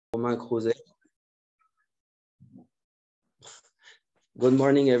Roman Cruzet. Good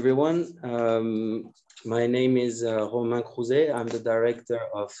morning, everyone. My name is Roman Cruzet. I'm the director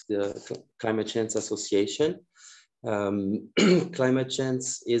of the Climate Change Association. Climate Change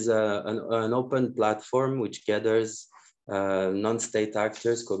is an open platform which gathers non-state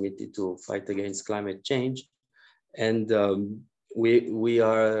actors committed to fight against climate change. And we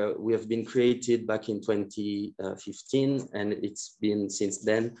have been created back in 2015, and it's been since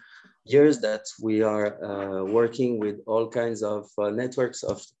then years that we are working with all kinds of networks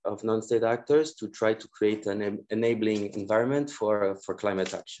of non-state actors to try to create an enabling environment for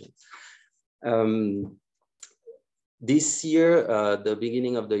climate action. This year, the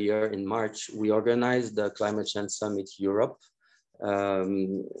beginning of the year in March, we organized the Climate Change Summit Europe,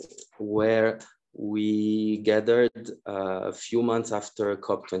 where we gathered a few months after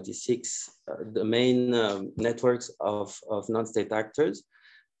COP26, the main networks of non-state actors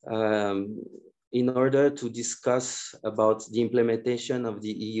in order to discuss about the implementation of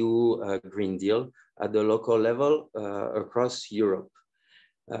the EU Green Deal at the local level across Europe.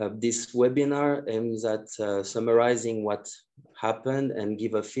 This webinar aims at summarizing what happened and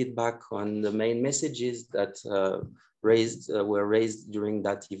give a feedback on the main messages that were raised during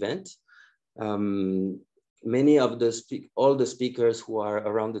that event. Many of all the speakers who are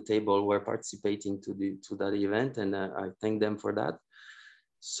around the table were participating to that event, and I thank them for that.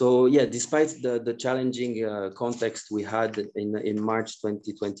 So yeah, despite the challenging context we had in March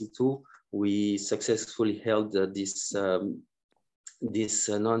 2022, we successfully held this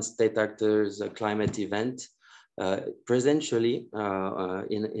non-state actors climate event presentially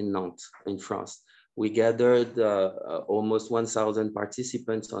in Nantes, in France. We gathered almost 1,000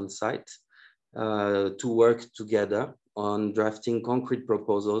 participants on site to work together on drafting concrete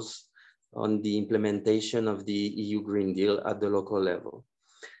proposals on the implementation of the EU Green Deal at the local level.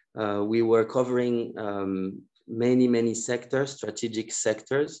 We were covering many sectors, strategic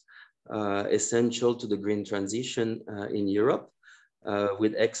sectors, essential to the green transition in Europe,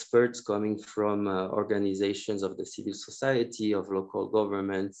 with experts coming from organizations of the civil society, of local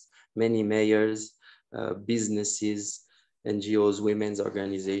governments, many mayors, businesses, NGOs, women's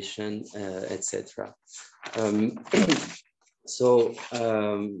organizations, etc. So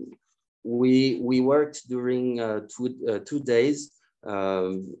we worked during 2 days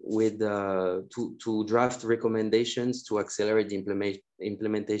to draft recommendations to accelerate the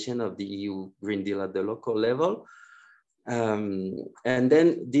implementation of the EU Green Deal at the local level. And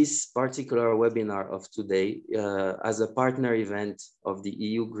then this particular webinar of today, as a partner event of the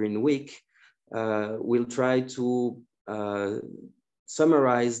EU Green Week, will try to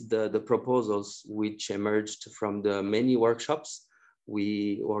summarize the proposals which emerged from the many workshops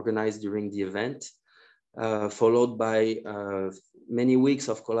we organized during the event, followed by many weeks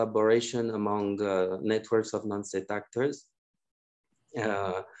of collaboration among networks of non-state actors,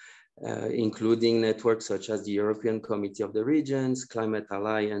 including networks such as the European Committee of the Regions, Climate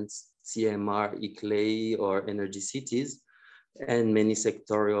Alliance, CEMR, ICLEI, or Energy Cities, and many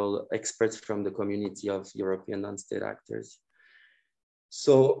sectoral experts from the community of European non-state actors.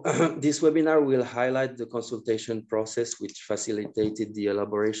 So this webinar will highlight the consultation process which facilitated the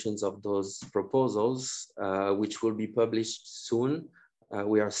elaborations of those proposals, which will be published soon.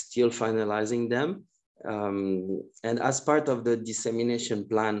 We are still finalizing them. And as part of the dissemination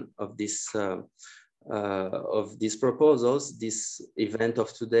plan of these proposals, this event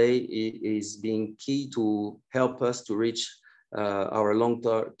of today is being key to help us to reach our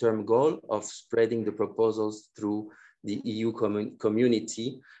long-term goal of spreading the proposals through the EU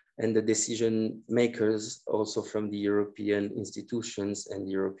community and the decision makers also from the European institutions and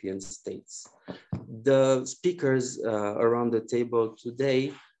European states. The speakers around the table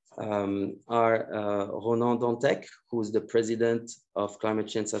today are Ronan Dantec, who is the president of Climate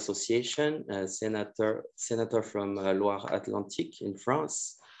Change Association, senator from Loire Atlantique in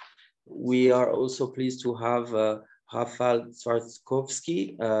France. We are also pleased to have Rafał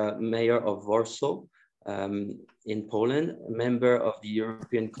Trzaskowski, mayor of Warsaw in Poland, member of the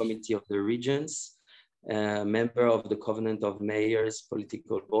European Committee of the Regions, member of the Covenant of Mayors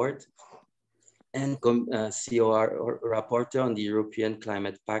Political Board, and COR rapporteur on the European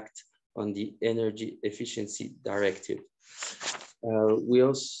Climate Pact on the Energy Efficiency Directive. We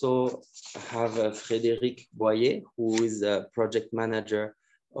also have Frederic, who is a project manager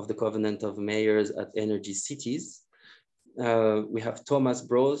of the Covenant of Mayors at Energy Cities. We have Thomas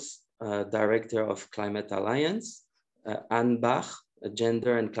Bros, Director of Climate Alliance, Anne Bach, a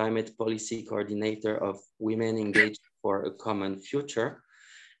Gender and Climate Policy Coordinator of Women Engaged for a Common Future,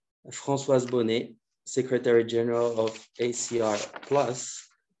 Françoise Bonnet, Secretary General of ACR+,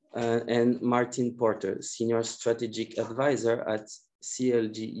 and Martin Porter, Senior Strategic Advisor at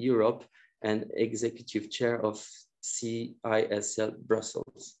CLG Europe and Executive Chair of CISL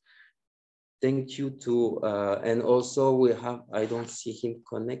Brussels. Thank you to, and also we have, I don't see him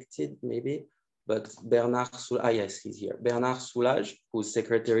connected maybe, but Bernard Soulage, yes, he's here. Bernard Soulage, who's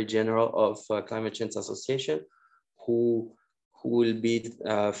Secretary General of Climate Change Association, who will be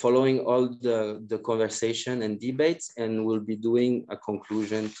following all the conversation and debates and will be doing a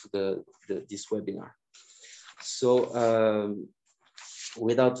conclusion to this webinar. So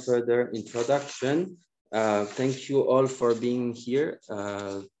without further introduction, thank you all for being here.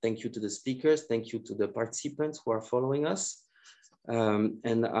 Thank you to the speakers. Thank you to the participants who are following us.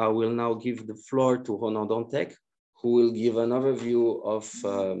 And I will now give the floor to Ronan Dantec, who will give an overview of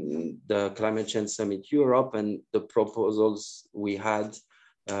the Climate Change Summit Europe and the proposals we had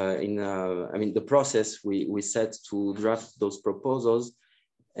the process we set to draft those proposals,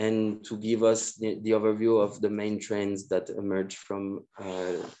 and to give us the overview of the main trends that emerged from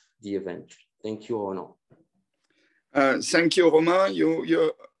the event. Thank you, Ronan. Thank you, Romain.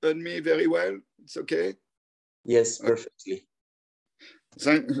 You heard me very well. It's okay? Yes, perfectly.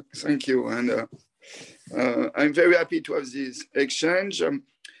 Thank you. And I'm very happy to have this exchange.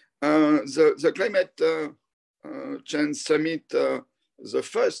 The Climate Change Summit, the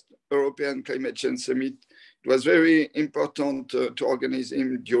first European Climate Change Summit, it was very important to organize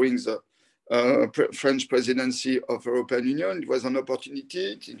him during the French presidency of European Union. It was an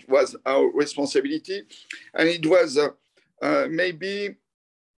opportunity, it was our responsibility, and it was maybe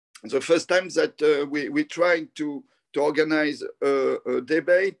the first time that we tried to organize a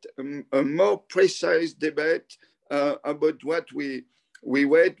debate, a more precise debate about what we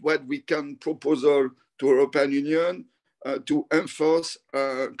can propose to European Union to enforce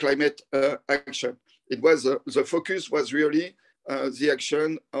climate action. It was the focus was really the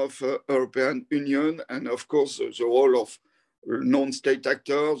action of European Union, and of course the role of non-state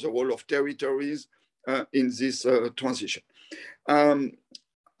actors, the role of territories in this transition.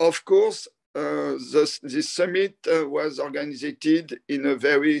 Of course, this summit was organized in a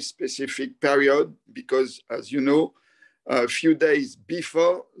very specific period because, as you know, a few days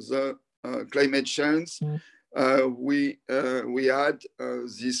before the climate change, we had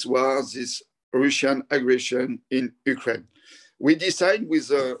this war, this Russian aggression in Ukraine. We decided with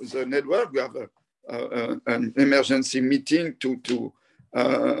the network, we have an emergency meeting to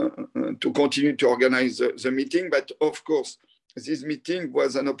continue to organize the meeting, but of course, this meeting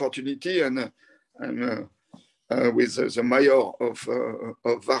was an opportunity, and with the mayor of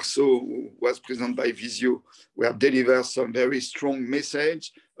Warsaw, who was present by Visio, we have delivered some very strong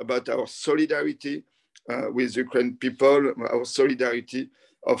message about our solidarity with Ukrainian people, our solidarity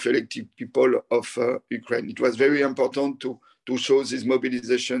of elected people of Ukraine. It was very important to show this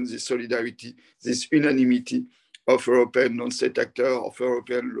mobilization, this solidarity, this unanimity of European non-state actors, of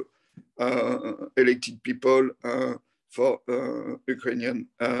European elected people for Ukrainian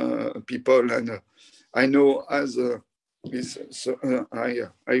people. And I know as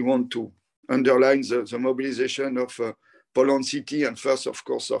I want to underline the mobilization of Poland City, and first, of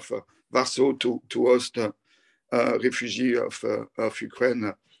course, of Warsaw to host refugees of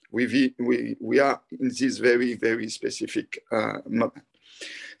Ukraine. We are in this very, very specific moment.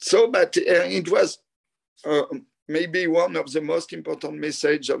 So, but it was maybe one of the most important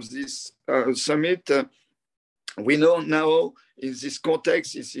messages of this summit. We know now in this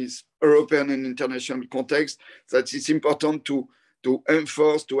context, this is European and international context, that it's important to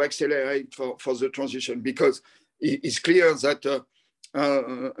enforce, to accelerate for the transition, because it's clear that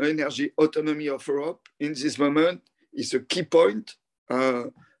energy autonomy of Europe in this moment is a key point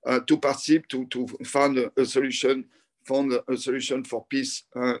to participate, to find a solution for peace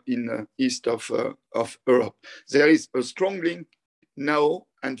in the east of Europe. There is a strong link now,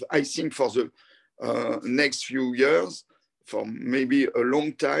 and I think for the next few years, for maybe a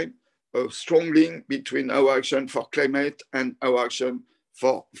long time, a strong link between our action for climate and our action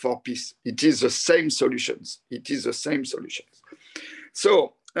for peace. It is the same solutions. It is the same solutions.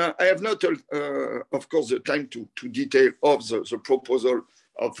 So I have not, of course, the time to detail of the proposal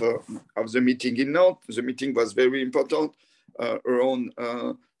of the meeting in Nantes. The meeting was very important, around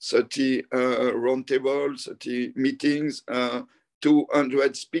 30 roundtables, 30 meetings,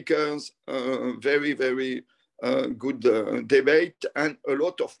 200 speakers, very, very good debate, and a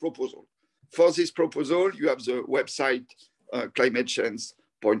lot of proposals. For this proposal, you have the website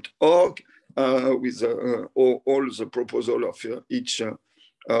climatechange.org with all the proposal of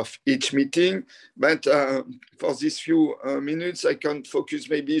each meeting. But for these few minutes, I can focus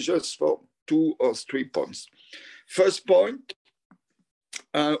maybe just for 2 or 3 points. First point,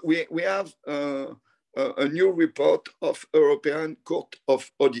 we have a new report of European Court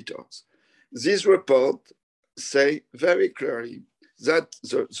of Auditors. This report say very clearly that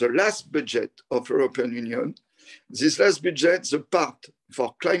the last budget of European Union, this last budget, the part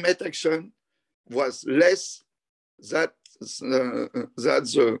for climate action was less than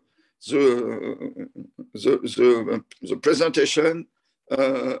the presentation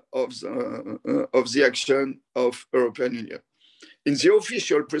of the action of European Union. In the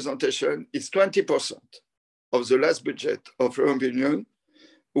official presentation, it's 20% of the last budget of European Union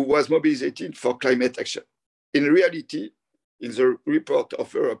who was mobilized for climate action. In reality, in the report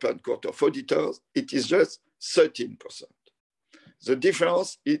of European Court of Auditors, it is just 13%. The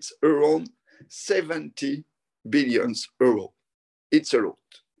difference is around 70 billion euros. It's a lot.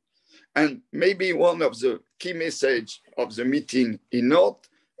 And maybe one of the key messages of the meeting in North,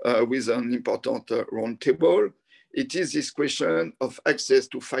 with an important round table, it is this question of access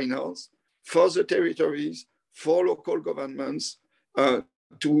to finance for the territories, for local governments,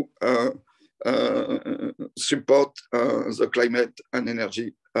 to support the climate and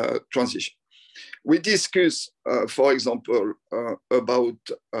energy transition. We discuss, for example, about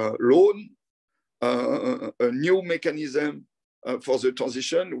loan, a new mechanism for the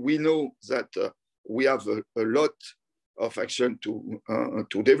transition. We know that we have a lot of action to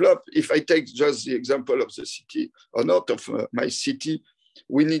develop. If I take just the example of the city, or not of my city,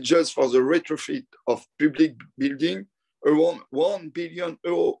 we need just for the retrofit of public building around 1 billion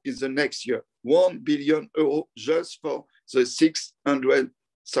euro in the next year. 1 billion euro just for the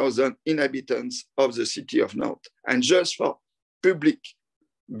 600,000 inhabitants of the city of Nantes, and just for public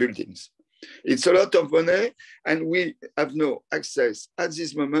buildings. It's a lot of money, and we have no access at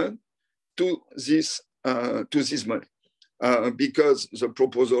this moment to this money. Because the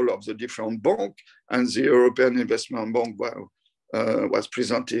proposal of the different bank and the European Investment Bank was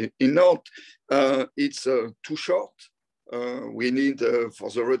presented in Nantes, it's too short. We need for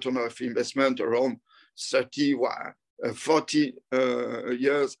the return of investment around 30, 40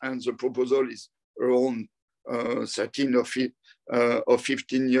 years, and the proposal is around 13 or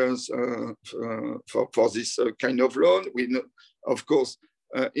 15 years for this kind of loan. We know, of course,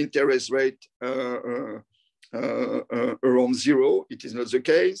 interest rate around zero. It is not the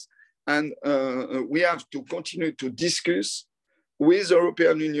case. And we have to continue to discuss with the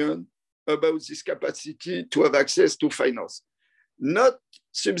European Union about this capacity to have access to finance. Not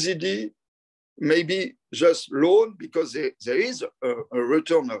subsidy, maybe just loan, because there is a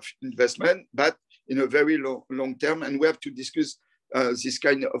return of investment, but in a very long term, and we have to discuss this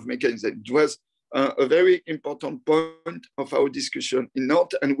kind of mechanism. It was a very important point of our discussion in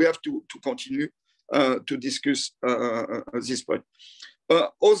Nantes, and we have to continue to discuss this point.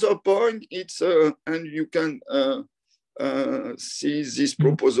 Other point, it's, and you can see this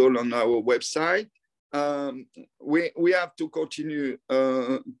proposal on our website, we have to continue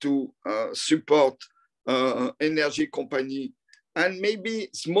to support energy company and maybe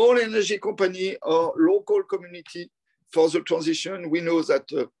small energy company or local community for the transition. We know that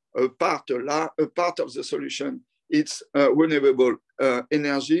a part of the solution is renewable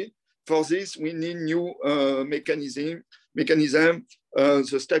energy. For this, we need new mechanism,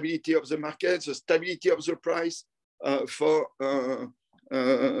 the stability of the market, the stability of the price for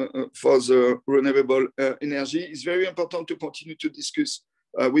the renewable energy. It's very important to continue to discuss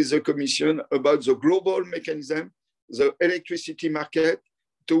with the Commission about the global mechanism, the electricity market,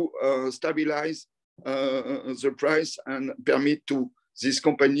 to stabilize the price and permit to this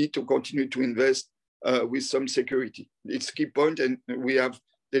company to continue to invest with some security. It's a key point, and we have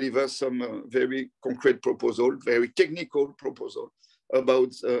delivered some very concrete proposal, very technical proposal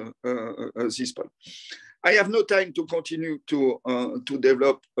about this point. I have no time to continue to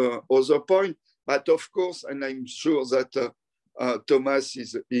develop other points, but of course, and I'm sure that Thomas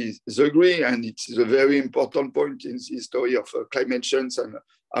is agree, and it's a very important point in the story of climate change and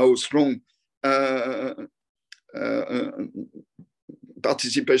how strong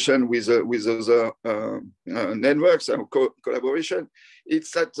participation with other networks and collaboration.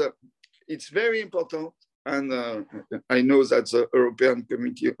 It's that it's very important, and I know that the European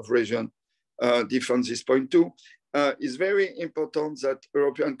Committee of Regions defends this point too. It's very important that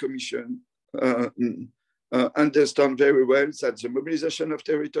European Commission understand very well that the mobilization of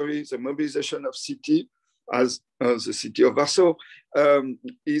territories, the mobilization of city, as the city of Warsaw,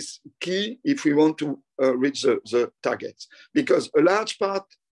 is key if we want to reach the targets. Because a large part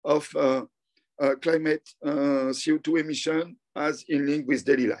of climate CO2 emission has in link with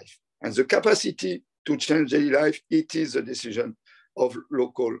daily life. And the capacity to change daily life, it is a decision of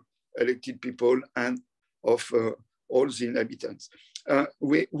local elected people and of all the inhabitants.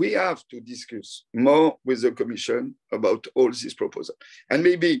 we have to discuss more with the Commission about all these proposals. And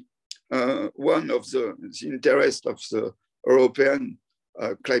maybe one of the interests of the European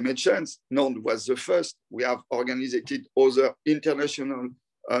climate change, Nantes was the first. We have organized other international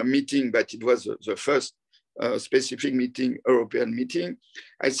meeting, but it was the first specific meeting, European meeting.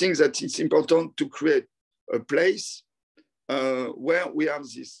 I think that it's important to create a place where we have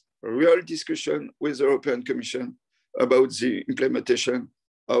this real discussion with the European Commission about the implementation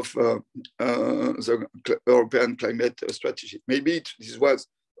of the European climate strategy. Maybe this was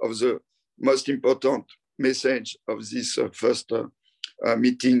of the most important message of this first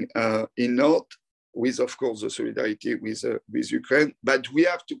meeting in North, with, of course, the solidarity with Ukraine. But we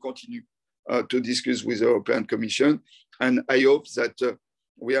have to continue to discuss with the European Commission. And I hope that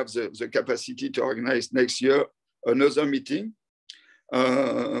we have the capacity to organize next year another meeting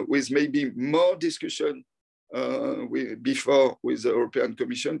with maybe more discussion before with the European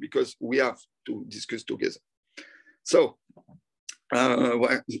Commission, because we have to discuss together. So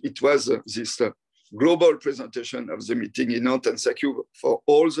it was this global presentation of the meeting in Nantes, and thank you for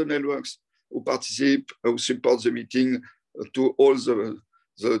all the networks who participate, who support the meeting, to all the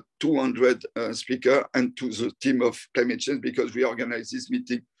 200 speakers, and to the team of climate change, because we organized this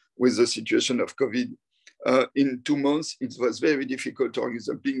meeting with the situation of COVID in 2 months. It was very difficult to organize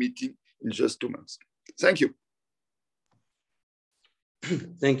a big meeting in just 2 months. Thank you.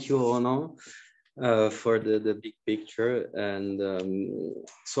 Thank you, Ronan, for the big picture. And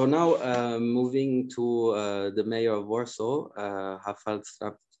so now moving to the mayor of Warsaw, Rafał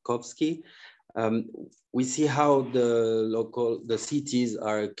Trzaskowski, we see how the cities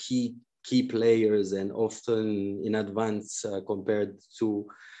are key players and often in advance compared to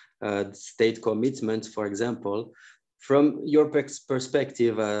state commitments, for example. From your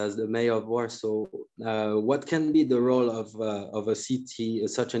perspective as the mayor of Warsaw, what can be the role of a city,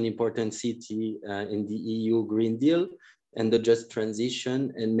 such an important city, in the EU Green Deal and the just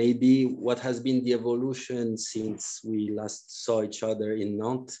transition? And maybe what has been the evolution since we last saw each other in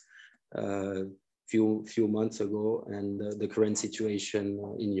Nantes few months ago, and the current situation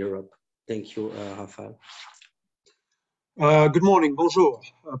in Europe? Thank you, Rafał. Good morning, bonjour.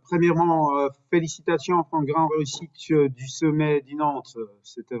 Premièrement, félicitations pour une grande réussite du sommet de Nantes.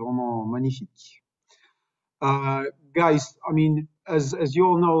 C'était vraiment magnifique. Guys, I mean, as you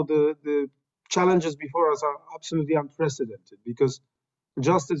all know, the challenges before us are absolutely unprecedented, because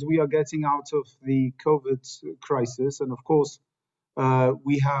just as we are getting out of the COVID crisis, and of course,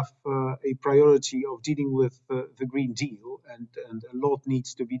 we have a priority of dealing with the Green Deal, and a lot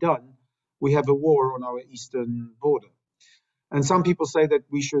needs to be done, we have a war on our eastern border. And some people say that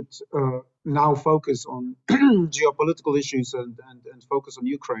we should now focus on geopolitical issues and focus on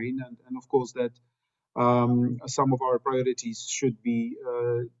Ukraine, and of course that some of our priorities should be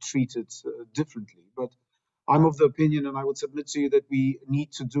treated differently. But I'm of the opinion, and I would submit to you, that we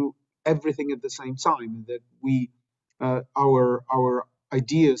need to do everything at the same time, and that we our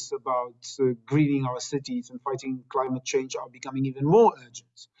ideas about greening our cities and fighting climate change are becoming even more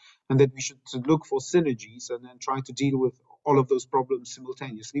urgent, and that we should look for synergies and then try to deal with all of those problems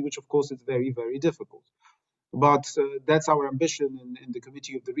simultaneously, which of course is very, very difficult. But that's our ambition in the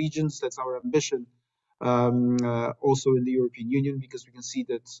Committee of the Regions. That's our ambition also in the European Union, because we can see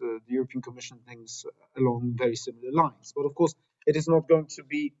that the European Commission thinks along very similar lines. But of course, it is not going to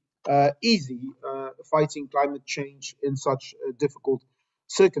be easy fighting climate change in such difficult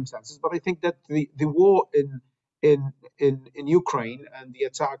circumstances. But I think that the war in Ukraine and the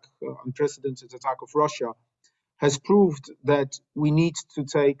attack, unprecedented attack of Russia, has proved that we need to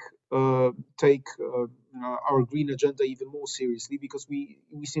take our green agenda even more seriously, because we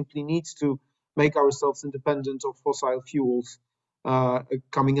simply need to make ourselves independent of fossil fuels,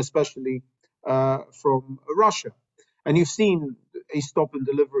 coming especially from Russia. And you've seen a stop in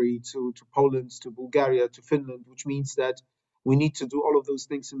delivery to Poland, to Bulgaria, to Finland, which means that we need to do all of those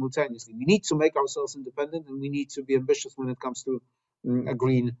things simultaneously. We need to make ourselves independent, and we need to be ambitious when it comes to a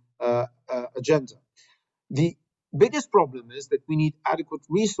green agenda. The biggest problem is that we need adequate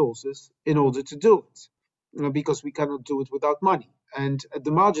resources in order to do it, because we cannot do it without money. And at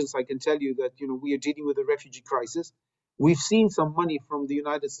the margins, I can tell you that we are dealing with a refugee crisis. We've seen some money from the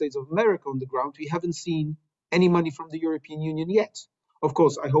United States of America on the ground. We haven't seen any money from the European Union yet. Of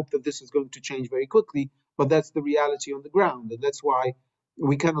course, I hope that this is going to change very quickly, but that's the reality on the ground. And that's why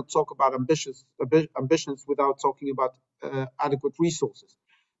we cannot talk about ambitions without talking about adequate resources.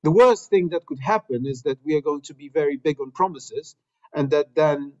 The worst thing that could happen is that we are going to be very big on promises, and that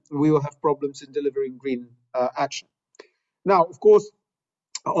then we will have problems in delivering green action. Now, of course,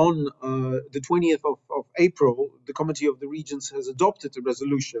 on the 20th of April, the Committee of the Regions has adopted a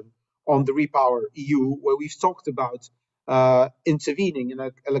resolution on the Repower EU, where we've talked about intervening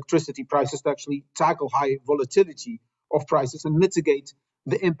in electricity prices to actually tackle high volatility of prices and mitigate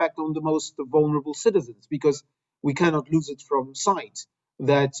the impact on the most vulnerable citizens, because we cannot lose it from sight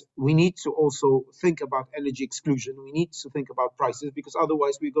that we need to also think about energy exclusion. We need to think about prices, because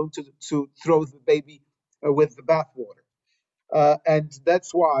otherwise we're going to throw the baby with the bathwater. And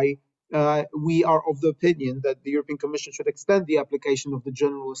that's why we are of the opinion that the European Commission should extend the application of the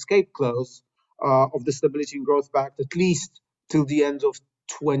general escape clause of the Stability and Growth Pact at least till the end of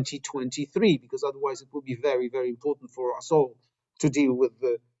 2023, because otherwise it will be very, very important for us all to deal with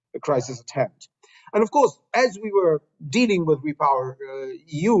the crisis at hand. And of course, as we were dealing with Repower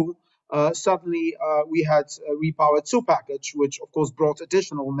EU, suddenly we had a Repower 2 package, which of course brought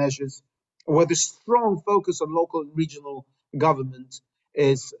additional measures with a strong focus on local and regional government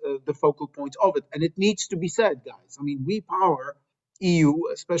is the focal point of it. And it needs to be said, guys. I mean, Repower EU,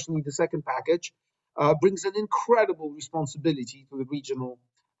 especially the second package, brings an incredible responsibility to the regional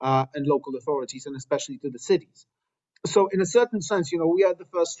and local authorities, and especially to the cities. So in a certain sense, we are at the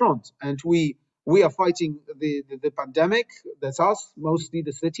first front, and we are fighting the pandemic. That's us, mostly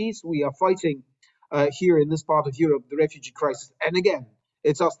the cities. We are fighting here in this part of Europe, the refugee crisis. And again,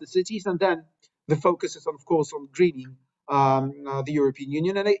 it's us, the cities. And then the focus is, of course, on greening the European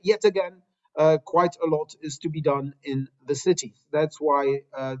Union. And yet again, quite a lot is to be done in the cities. That's why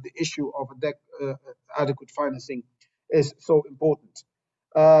the issue of adequate financing is so important.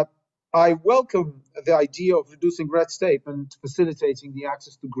 I welcome the idea of reducing red tape and facilitating the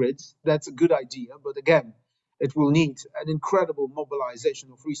access to grids. That's a good idea, but again, it will need an incredible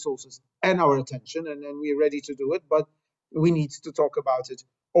mobilization of resources and our attention, and we're ready to do it, but we need to talk about it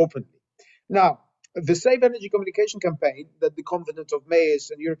openly. Now, the Save Energy Communication campaign that the Convent of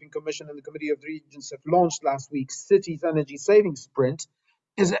Mayors and European Commission and the Committee of the Regions have launched last week, Cities Energy Saving Sprint,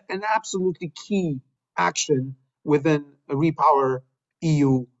 is an absolutely key action within a Repower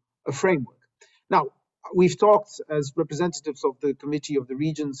EU framework. Now, we've talked as representatives of the Committee of the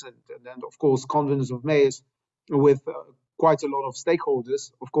Regions and of course, Convent of Mayors with quite a lot of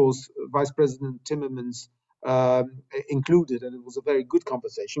stakeholders, of course, Vice President Timmermans included, and it was a very good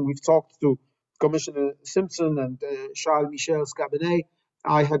conversation. We've talked to Commissioner Simpson and Charles Michel's cabinet.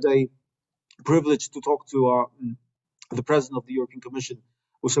 I had a privilege to talk to the President of the European Commission,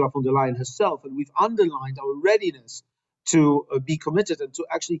 Ursula von der Leyen herself, and we've underlined our readiness to be committed and to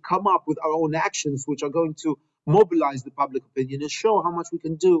actually come up with our own actions, which are going to mobilize the public opinion and show how much we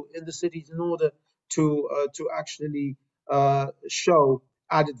can do in the cities in order to actually show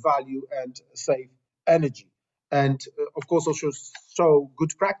added value and save energy. And of course, also show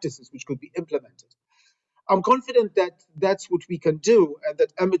good practices which could be implemented. I'm confident that that's what we can do, and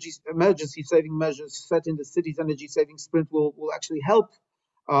that emergency saving measures set in the city's energy saving sprint will actually help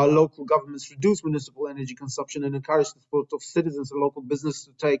local governments reduce municipal energy consumption and encourage the support of citizens and local business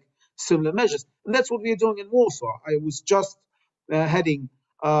to take similar measures. And that's what we are doing in Warsaw. I was just heading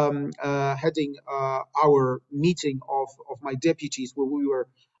our meeting of my deputies, where we were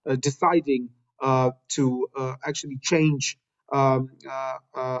deciding to actually change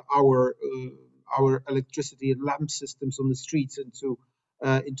our electricity and lamp systems on the streets into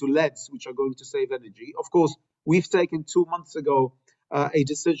LEDs, which are going to save energy. Of course, we've taken 2 months ago a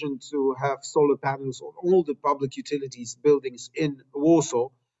decision to have solar panels on all the public utilities buildings in Warsaw,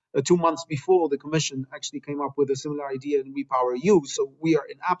 2 months before the Commission actually came up with a similar idea in Repower EU. So we are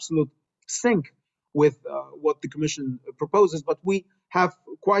in absolute sync with what the Commission proposes, but we have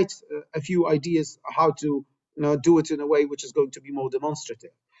quite a few ideas how to do it in a way which is going to be more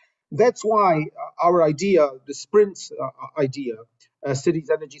demonstrative. That's why our idea, the sprint idea, Cities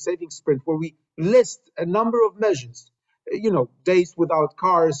Energy Saving Sprint, where we list a number of measures, days without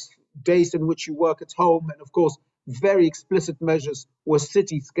cars, days in which you work at home, and of course, very explicit measures where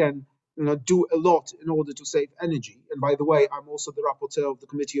cities can do a lot in order to save energy. And by the way, I'm also the rapporteur of the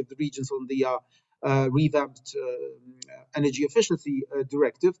Committee of the Regions on the revamped energy efficiency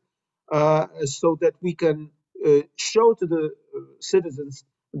directive, so that we can show to the citizens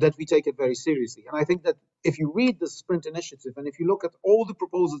that we take it very seriously. And I think that if you read the Sprint initiative and if you look at all the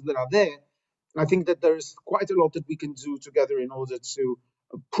proposals that are there, I think that there is quite a lot that we can do together in order to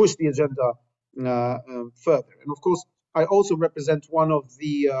push the agenda further. And of course, I also represent one of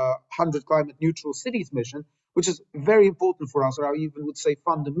the 100 climate neutral cities mission, which is very important for us, or I even would say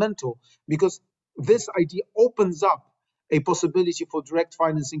fundamental, because this idea opens up a possibility for direct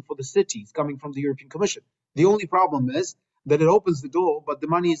financing for the cities coming from the European Commission. The only problem is that it opens the door, but the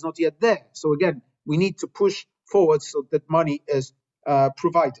money is not yet there. So again, we need to push forward so that money is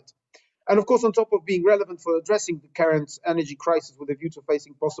provided. And of course, on top of being relevant for addressing the current energy crisis with a view to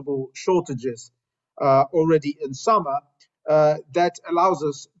facing possible shortages already in summer, that allows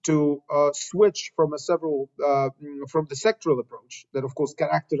us to switch from from the sectoral approach that of course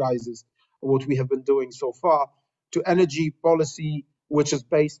characterizes what we have been doing so far to energy policy which is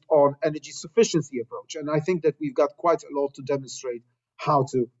based on energy sufficiency approach. And I think that we've got quite a lot to demonstrate how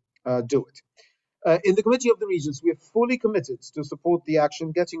to do it. In the Committee of the Regions, we are fully committed to support the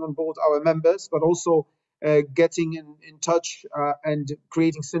action, getting on board our members, but also getting in touch and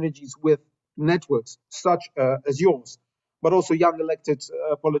creating synergies with networks such as yours, but also young elected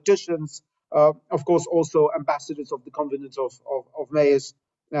politicians, of course, also ambassadors of the Convenant of Mayors,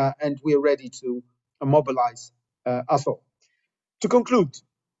 and we are ready to mobilize us all. To conclude,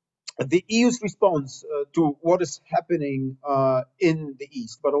 the EU's response to what is happening in the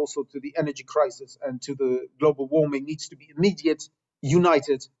East, but also to the energy crisis and to the global warming, needs to be immediate,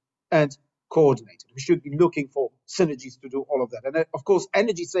 united, and coordinated. We should be looking for synergies to do all of that. And of course,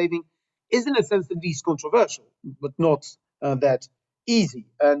 energy saving is in a sense the least controversial, but not that easy.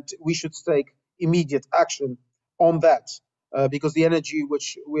 And we should take immediate action on that because the energy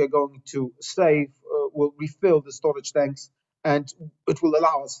which we are going to save will refill the storage tanks, and it will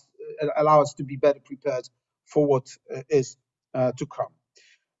allow us to be better prepared for what is to come.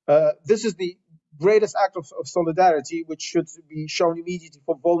 This is the greatest act of solidarity which should be shown immediately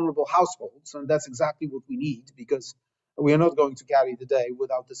for vulnerable households, and that's exactly what we need, because we are not going to carry the day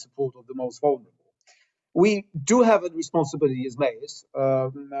without the support of the most vulnerable. We do have a responsibility as mayors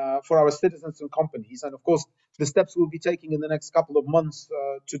for our citizens and companies, and of course the steps we'll be taking in the next couple of months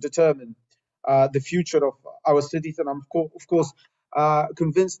to determine the future of our cities. And I'm of course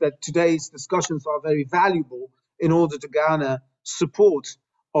convinced that today's discussions are very valuable in order to garner support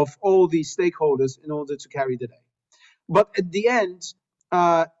of all these stakeholders in order to carry the day. But at the end,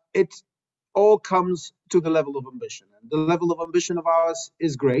 it all comes to the level of ambition. And the level of ambition of ours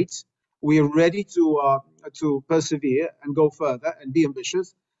is great. We are ready to persevere and go further and be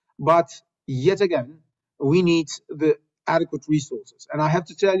ambitious. But yet again, we need the adequate resources. And I have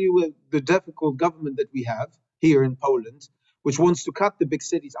to tell you, with the difficult government that we have here in Poland, which wants to cut the big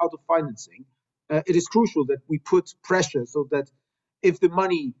cities out of financing, it is crucial that we put pressure so that if the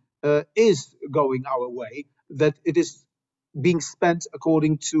money is going our way, that it is being spent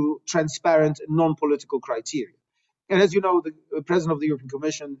according to transparent and non-political criteria. And as you know, the President of the European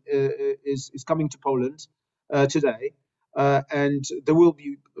Commission is coming to Poland today, and there will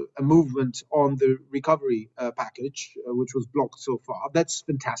be a movement on the recovery package, which was blocked so far. That's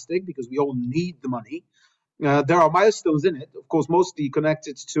fantastic, because we all need the money. There are milestones in it, of course, mostly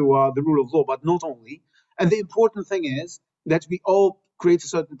connected to the rule of law, but not only. And the important thing is that we all create a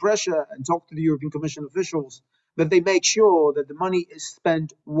certain pressure and talk to the European Commission officials that they make sure that the money is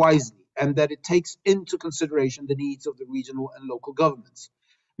spent wisely and that it takes into consideration the needs of the regional and local governments.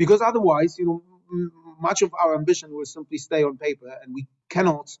 Because otherwise, much of our ambition will simply stay on paper, and we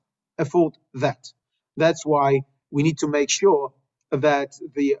cannot afford that. That's why we need to make sure that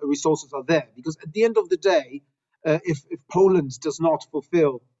the resources are there. Because at the end of the day, if Poland does not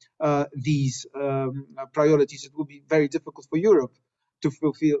fulfill these priorities, it will be very difficult for Europe to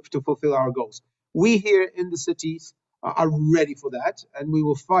fulfill our goals. We here in the cities are ready for that, and we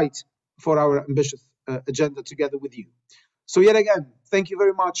will fight for our ambitious agenda together with you. So yet again, thank you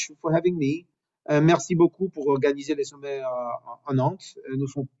very much for having me. Merci beaucoup pour organiser les sommets à Nantes. Nous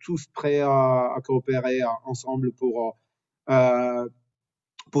sommes tous prêts à coopérer ensemble pour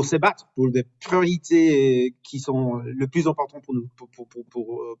se battre pour des priorités qui sont le plus important pour nous.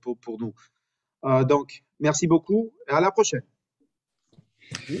 Pour nous. Donc, merci beaucoup et à la prochaine.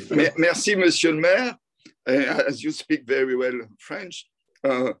 Merci, Monsieur le maire. As you speak very well French,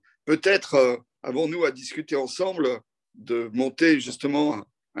 peut-être avons-nous à discuter ensemble de monter justement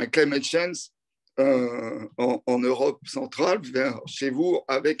un climate change en Europe centrale, vers chez vous,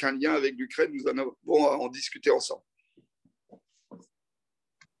 avec un lien avec l'Ukraine. Nous en avons à en discuter ensemble.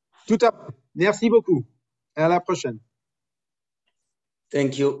 Tout à fait. Merci beaucoup. Et à la prochaine.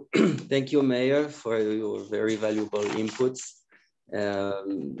 Thank you. Thank you, Mayor, for your very valuable inputs.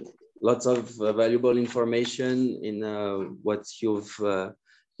 Lots of valuable information in what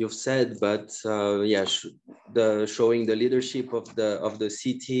you've said, but yeah, showing the leadership of the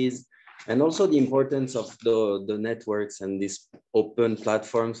cities, and also the importance of the networks and these open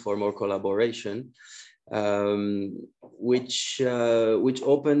platforms for more collaboration, which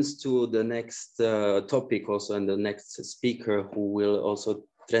opens to the next topic also, and the next speaker, who will also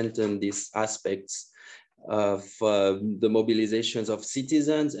strengthen these aspects of the mobilizations of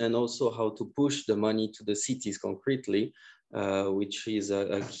citizens, and also how to push the money to the cities concretely, which is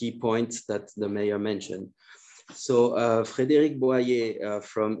a key point that the mayor mentioned. So Frederic Boyer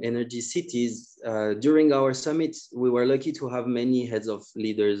from Energy Cities, during our summit, we were lucky to have many heads of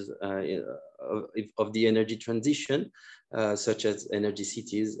leaders of the energy transition, such as Energy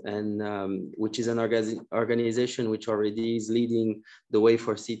Cities, and which is an organization which already is leading the way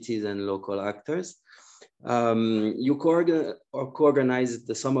for cities and local actors. You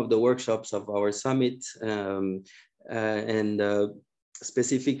co-organized some of the workshops of our summit, and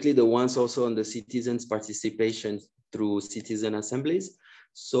specifically the ones also on the citizens' participation through citizen assemblies.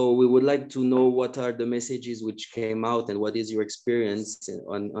 So we would like to know what are the messages which came out and what is your experience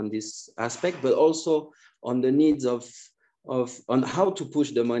on this aspect, but also on the needs on how to push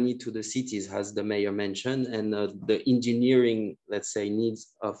the money to the cities, as the mayor mentioned, and the engineering, let's say,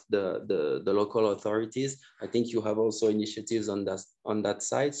 needs of the local authorities. I think you have also initiatives on that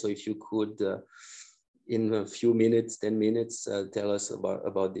side. So if you could, in a few minutes, 10 minutes, tell us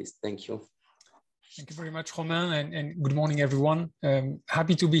about this. Thank you. Thank you very much, Ronan, and good morning, everyone.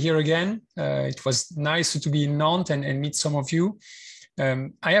 Happy to be here again. It was nice to be in Nantes and meet some of you.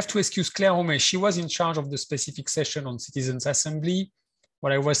 I have to excuse Claire Romé. She was in charge of the specific session on Citizens Assembly,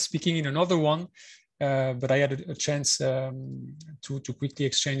 while I was speaking in another one, but I had a chance to quickly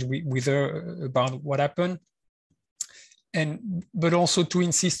exchange with her about what happened, but also to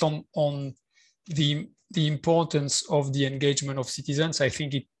insist on the importance of the engagement of citizens. I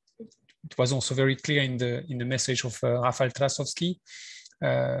think it was also very clear in the message of Rafał Trzaskowski.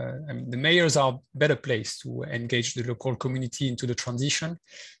 I mean, the mayors are better placed to engage the local community into the transition,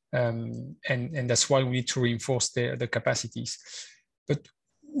 and that's why we need to reinforce the capacities. But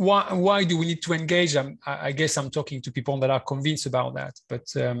why do we need to engage? I guess I'm talking to people that are convinced about that. But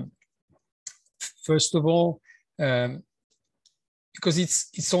first of all, because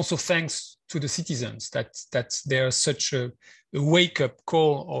it's also thanks to the citizens that there's such a wake-up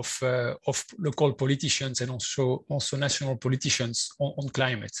call of local politicians and also national politicians on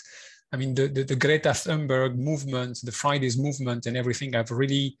climate. I mean, the Greta Thunberg movement, the Fridays movement, and everything have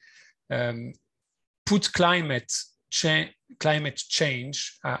really put climate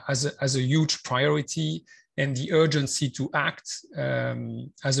change as a huge priority, and the urgency to act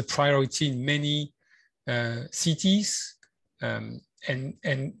as a priority in many cities. And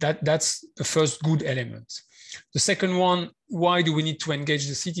that's the first good element. The second one, why do we need to engage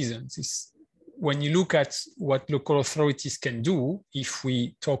the citizens? Is when you look at what local authorities can do, if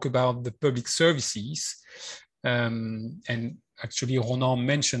we talk about the public services, and actually Ronan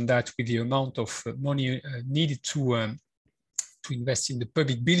mentioned that with the amount of money needed to invest in the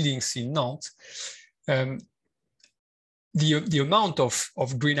public buildings in Nantes, the amount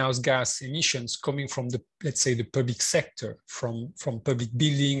of greenhouse gas emissions coming from let's say the public sector, from public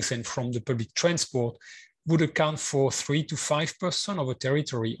buildings and from the public transport, would account for 3 to 5% of a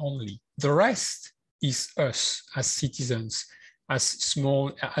territory only. The rest is us as citizens, as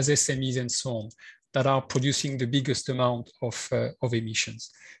SMEs and so on, that are producing the biggest amount of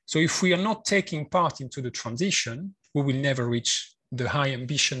emissions. So if we are not taking part into the transition, we will never reach the high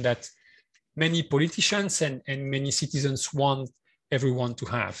ambition that many politicians and many citizens want everyone to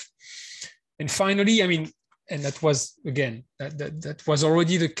have. And finally, I mean, and that was, again, that was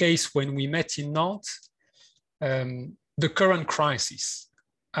already the case when we met in Nantes, the current crisis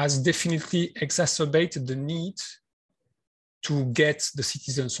has definitely exacerbated the need to get the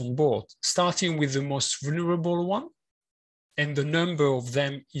citizens on board, starting with the most vulnerable one. And the number of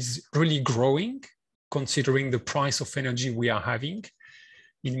them is really growing, considering the price of energy we are having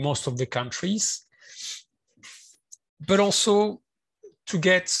in most of the countries, but also to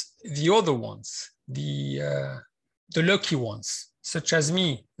get the other ones, the lucky ones, such as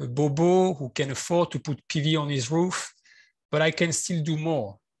me, a bobo who can afford to put PV on his roof, but I can still do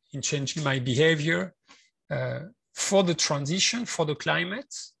more in changing my behavior for the transition, for the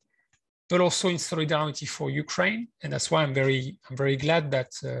climate, but also in solidarity for Ukraine. And that's why I'm very glad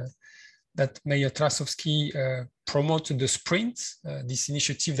that Mayor Trzaskowski promoted the Sprint, this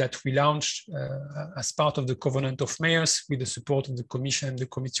initiative that we launched as part of the Covenant of Mayors with the support of the Commission and the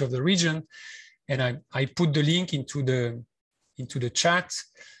Committee of the Region. And I put the link into the chat.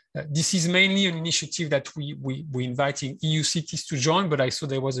 This is mainly an initiative that we're inviting EU cities to join, but I saw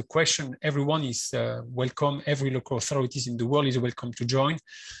there was a question. Everyone is welcome. Every local authorities in the world is welcome to join.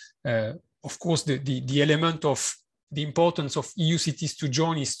 Of course, the element of the importance of EU cities to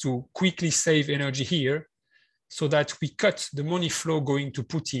join is to quickly save energy here so that we cut the money flow going to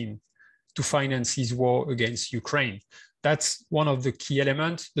Putin to finance his war against Ukraine. That's one of the key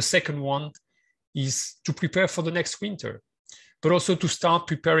elements. The second one is to prepare for the next winter, but also to start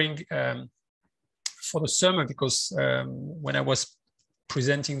preparing for the summer, because when I was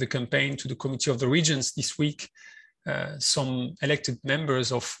presenting the campaign to the Committee of the Regions this week, some elected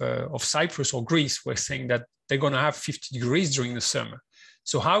members of Cyprus or Greece were saying that they're going to have 50 degrees during the summer.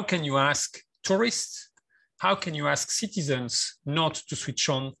 So how can you ask tourists, how can you ask citizens not to switch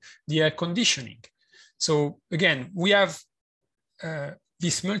on the air conditioning? So again, we have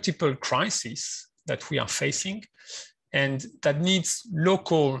these multiple crises that we are facing, and that needs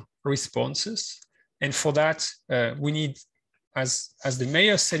local responses. And for that, we need, as the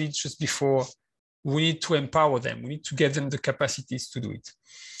mayor said it just before, we need to empower them. We need to give them the capacities to do it.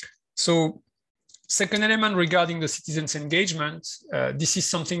 So second element regarding the citizens' engagement, this is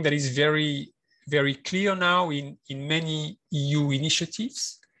something that is very, very clear now in many EU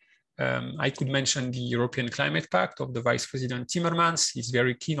initiatives. I could mention the European Climate Pact of the Vice President Timmermans. He's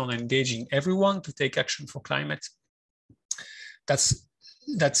very keen on engaging everyone to take action for climate. That's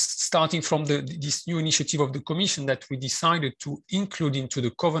starting from this new initiative of the Commission that we decided to include into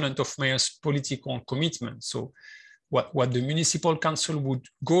the Covenant of Mayors political commitment. So what the Municipal Council would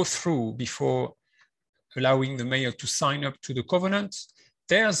go through before allowing the mayor to sign up to the covenant,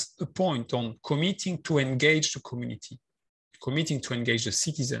 there's a point on committing to engage the community, committing to engage the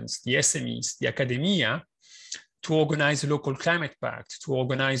citizens, the SMEs, the academia, to organize a local climate pact, to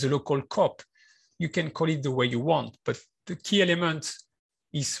organize a local COP. You can call it the way you want, but the key element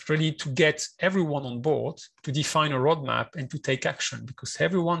is really to get everyone on board, to define a roadmap and to take action, because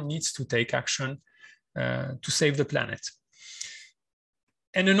everyone needs to take action to save the planet.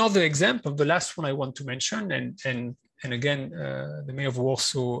 And another example, the last one I want to mention, and again, the Mayor of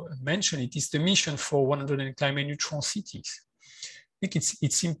Warsaw mentioned it, is the mission for 100 climate neutral cities. I think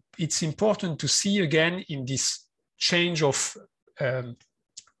it's important to see again in this change of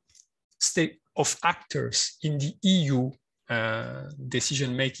state of actors in the EU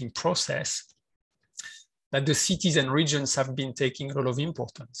decision-making process, that the cities and regions have been taking a lot of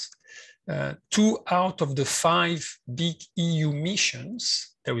importance. 2 out of the 5 big EU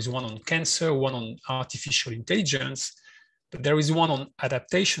missions, there is one on cancer, one on artificial intelligence, but there is one on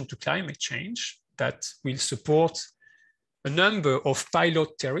adaptation to climate change that will support a number of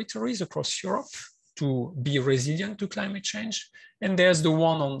pilot territories across Europe to be resilient to climate change. And there's the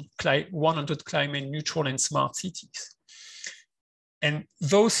one on 100 climate neutral and smart cities. And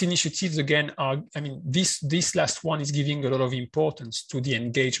those initiatives, again, are, I mean, this last one is giving a lot of importance to the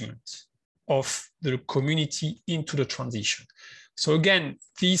engagement of the community into the transition. So again,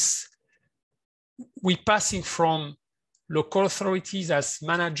 we're passing from local authorities as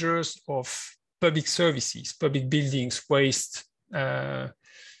managers of public services, public buildings, waste,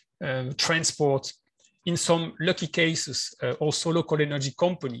 transport, in some lucky cases, also local energy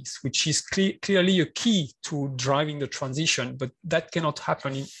companies, which is clearly a key to driving the transition, but that cannot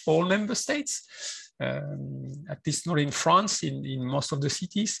happen in all member states, at least not in France, in most of the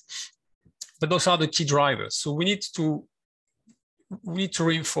cities. But those are the key drivers. So we need to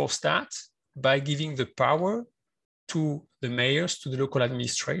reinforce that by giving the power to the mayors, to the local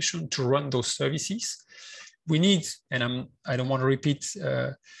administration to run those services. We need, and I don't want to repeat,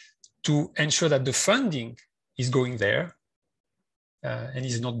 to ensure that the funding is going there and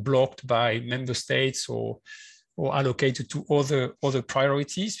is not blocked by member states or allocated to other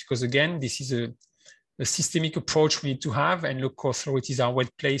priorities, because again, this is a systemic approach we need to have, and local authorities are well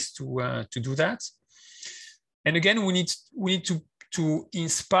placed to do that. And again, we need to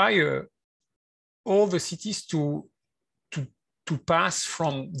inspire all the cities to pass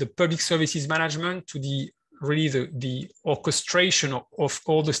from the public services management to the orchestration of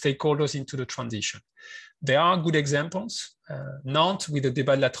all the stakeholders into the transition. There are good examples. Nantes with the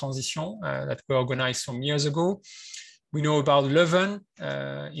Débat de la Transition that were organized some years ago. We know about Leuven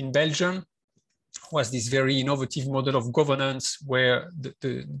in Belgium, was this very innovative model of governance where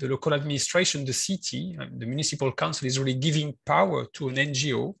the local administration, the city, the municipal council is really giving power to an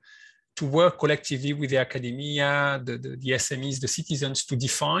NGO to work collectively with the academia, the SMEs, the citizens to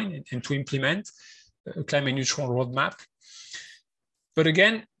define and to implement a climate neutral roadmap. But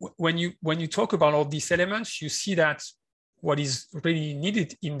again, when you talk about all these elements, you see that what is really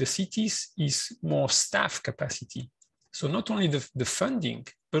needed in the cities is more staff capacity. So not only the funding,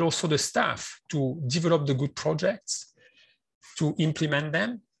 but also the staff to develop the good projects, to implement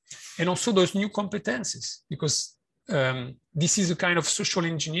them, and also those new competences, because this is a kind of social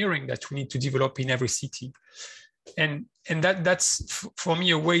engineering that we need to develop in every city. And that's for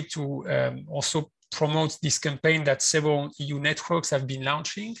me a way to also promote this campaign that several EU networks have been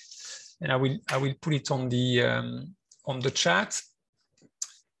launching. And I will put it on the chat.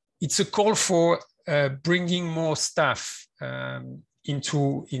 It's a call for bringing more staff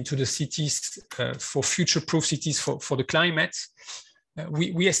into the cities for future-proof cities for the climate.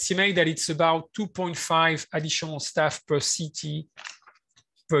 We estimate that it's about 2.5 additional staff per city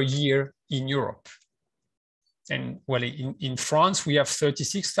per year in Europe. And well, in France, we have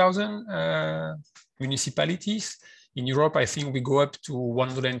 36,000 municipalities. In Europe, I think we go up to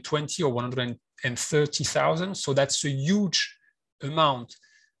 120 or 130,000. So that's a huge amount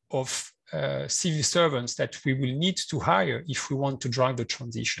of civil servants that we will need to hire if we want to drive the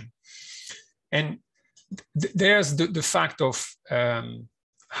transition. And there's the fact of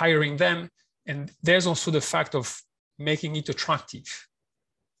hiring them, and there's also the fact of making it attractive.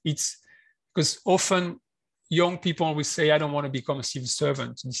 It's because often young people will say, I don't want to become a civil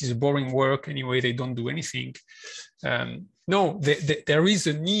servant. This is boring work. Anyway, they don't do anything. No, there is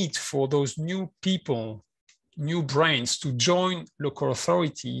a need for those new people, new brains to join local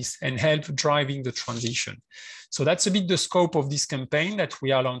authorities and help driving the transition. So that's a bit the scope of this campaign that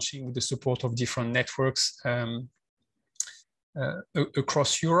we are launching with the support of different networks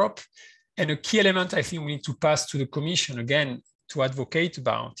across Europe. And a key element I think we need to pass to the Commission again to advocate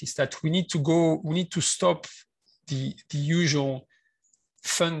about is that we need to stop the usual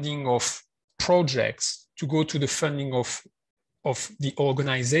funding of projects to go to the funding of the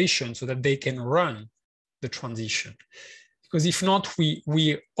organization so that they can run the transition. Because if not,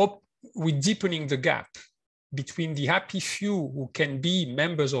 we're deepening the gap between the happy few who can be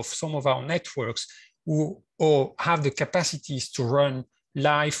members of some of our networks or have the capacities to run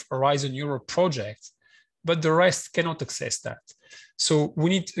live Horizon Europe projects, but the rest cannot access that. So we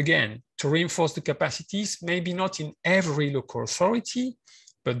need, again, to reinforce the capacities, maybe not in every local authority,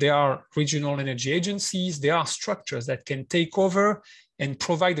 but there are regional energy agencies, there are structures that can take over and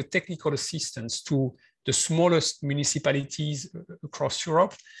provide the technical assistance to the smallest municipalities across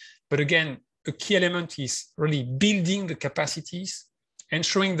Europe. But again, a key element is really building the capacities,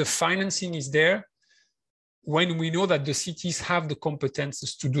 ensuring the financing is there when we know that the cities have the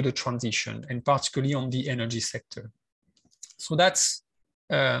competences to do the transition, and particularly on the energy sector. So that's,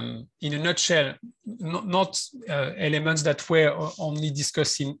 in a nutshell, not elements that were only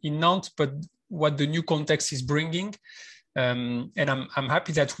discussed in Nantes, but what the new context is bringing. And I'm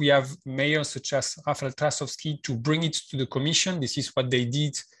happy that we have mayors such as Rafał Trzaskowski to bring it to the Commission. This is what they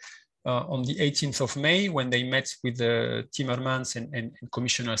did on the 18th of May when they met with Timmermans and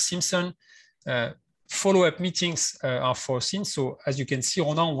Commissioner Simpson. Follow-up meetings are foreseen. So as you can see,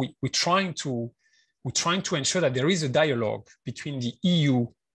 Ronan, we're trying to ensure that there is a dialogue between the EU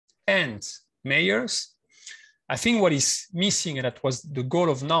and mayors. I think what is missing, and that was the goal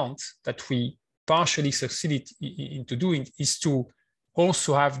of Nantes that we partially succeeded into doing, is to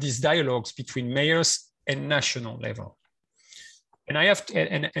also have these dialogues between mayors and national level. And I have to,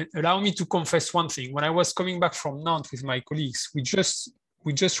 and allow me to confess one thing. When I was coming back from Nantes with my colleagues, we just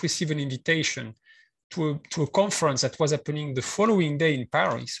received an invitation to a conference that was happening the following day in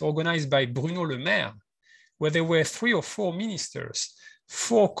Paris, organized by Bruno Le Maire, where there were 3 or 4 ministers,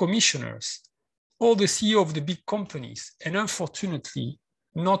 4 commissioners, all the CEO of the big companies, and unfortunately,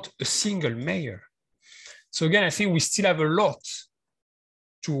 not a single mayor. So again, I think we still have a lot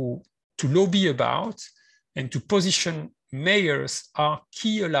to lobby about and to position mayors are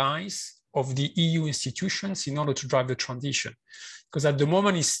key allies of the EU institutions in order to drive the transition. Because at the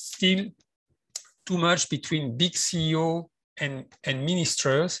moment, it's still too much between big CEO and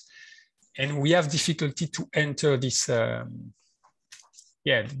ministers, and we have difficulty to enter this,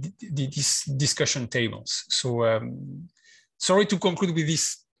 these discussion tables. So sorry to conclude with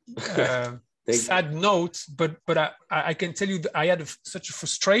this sad note, but I can tell you that I had such a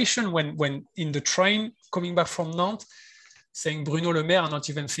frustration when in the train coming back from Nantes, saying Bruno Le Maire are not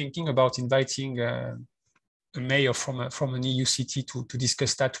even thinking about inviting a mayor from an EU city to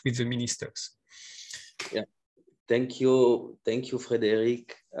discuss that with the ministers. Yeah, thank you,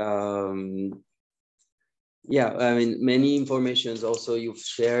 Frederic. Yeah, I mean, many informations also you've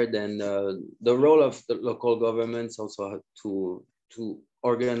shared, and the role of the local governments also to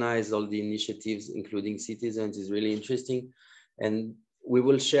organize all the initiatives, including citizens, is really interesting. And we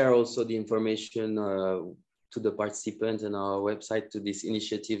will share also the information to the participants on our website to these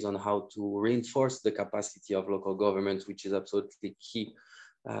initiatives on how to reinforce the capacity of local governments, which is absolutely key.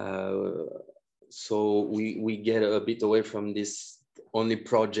 So we get a bit away from this only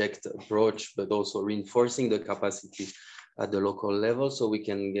project approach, but also reinforcing the capacity at the local level so we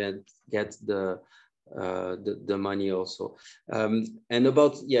can get the money also. And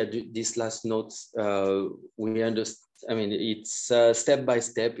about, this last note, we understand, I mean, it's step by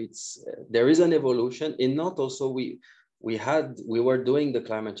step. There is an evolution. In Nantes also, we were doing the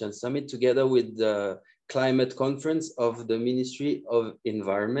Climate Change Summit together with the climate conference of the Ministry of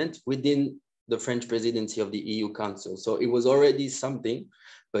Environment within the French presidency of the EU Council. So it was already something,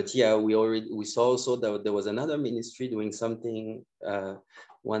 but yeah, we saw also that there was another ministry doing something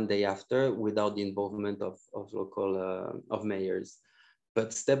one day after without the involvement of local of mayors.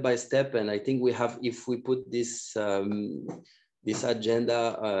 But step by step, and I think we have, if we put this this agenda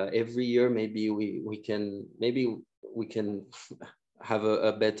every year, maybe we can have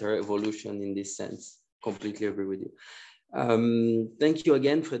a better evolution in this sense. Completely agree with you. Thank you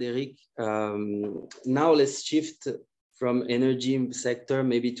again, Frederic. Now let's shift from energy sector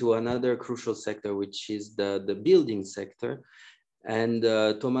maybe to another crucial sector, which is the building sector. And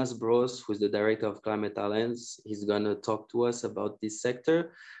Thomas Bros, who's the director of Climate Alliance, he's gonna talk to us about this sector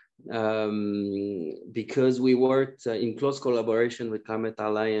because we worked in close collaboration with Climate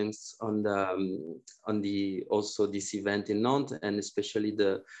Alliance on the also this event in Nantes, and especially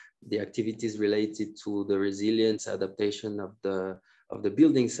the activities related to the resilience adaptation of the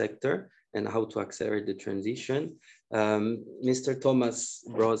building sector and how to accelerate the transition. Mr. Thomas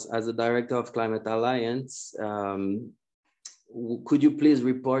Bros, as the director of Climate Alliance, could you please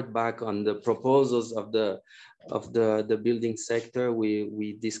report back on the proposals of the building sector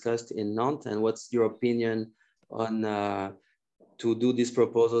we discussed in Nantes, and what's your opinion on to do these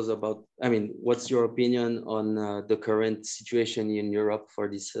proposals about, I mean, what's your opinion on the current situation in Europe for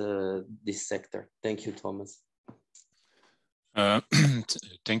this this sector? Thank you, Thomas.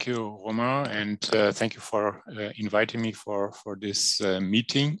 Thank you, Romain, and thank you for inviting me for this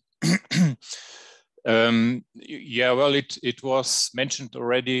meeting. Yeah, well, it was mentioned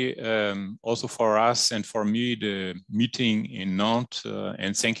already, also for us and for me, the meeting in Nantes,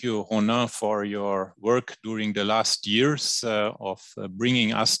 and thank you, Ronan, for your work during the last years of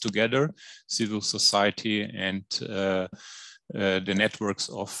bringing us together, civil society and the networks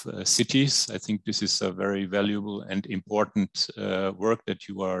of cities. I think this is a very valuable and important work that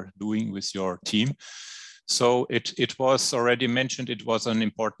you are doing with your team. So it was already mentioned, it was an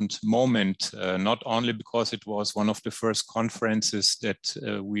important moment, not only because it was one of the first conferences that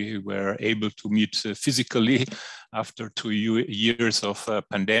we were able to meet physically after 2 years of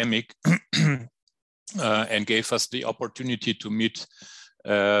pandemic and gave us the opportunity to meet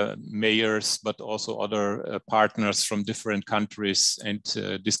mayors, but also other partners from different countries and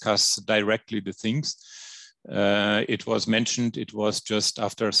discuss directly the things. It was mentioned, it was just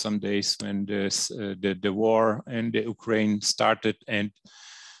after some days when the war in the Ukraine started, and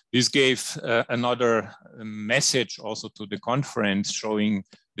this gave another message also to the conference, showing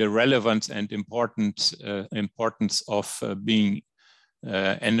the relevance and importance of being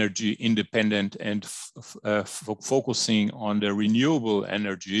energy independent and focusing on the renewable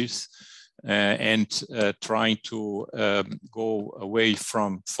energies and trying to go away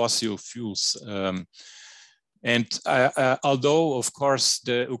from fossil fuels. And although, of course,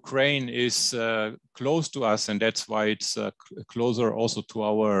 the Ukraine is close to us, and that's why it's closer also to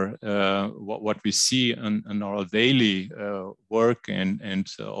our what we see on our daily work and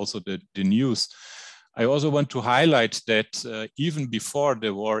also the news. I also want to highlight that even before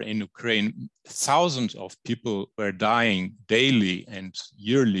the war in Ukraine, thousands of people were dying daily and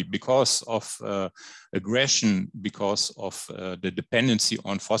yearly because of aggression, because of the dependency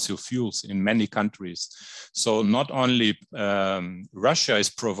on fossil fuels in many countries. So not only Russia is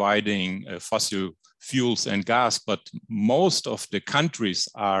providing fossil fuels and gas, but most of the countries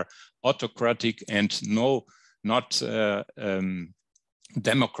are autocratic and not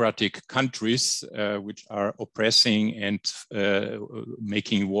democratic countries which are oppressing and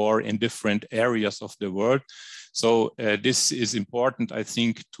making war in different areas of the world. So this is important, I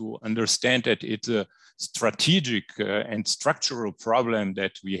think, to understand that it's a strategic and structural problem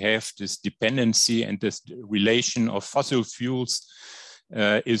that we have, this dependency and this relation of fossil fuels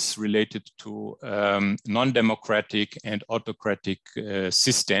is related to non-democratic and autocratic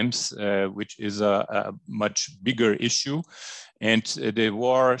systems, which is a much bigger issue. And the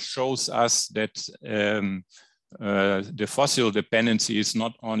war shows us that the fossil dependency is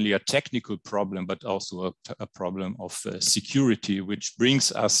not only a technical problem, but also a problem of security, which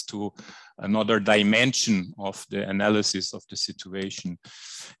brings us to another dimension of the analysis of the situation.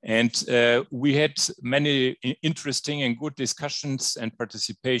 And we had many interesting and good discussions and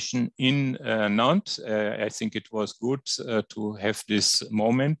participation in Nantes. I think it was good to have this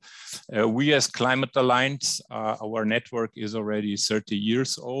moment. We as Climate Alliance, our network is already 30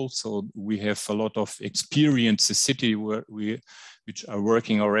 years old, so we have a lot of experience, the city where we which are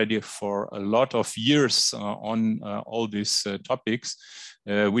working already for a lot of years on all these topics.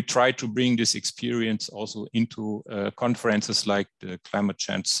 We try to bring this experience also into conferences like the Climate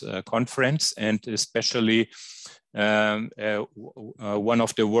Change Conference, and especially one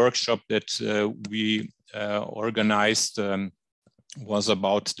of the workshops that we organized was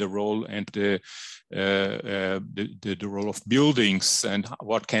about the role and the role of buildings and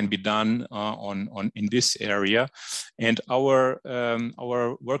what can be done in this area. And our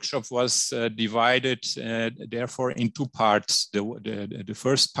workshop was divided therefore in two parts. The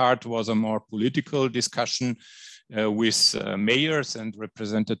first part was a more political discussion with mayors and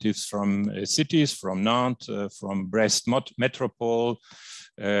representatives from cities, from Nantes, from Brest Metropole.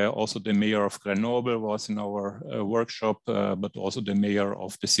 Also the mayor of Grenoble was in our workshop, but also the mayor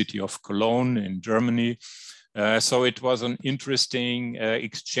of the city of Cologne in Germany. So it was an interesting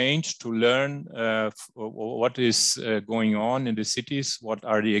exchange to learn what is going on in the cities, what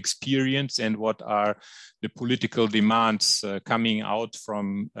are the experience and what are the political demands coming out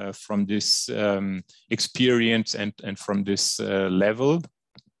from this experience and from this level.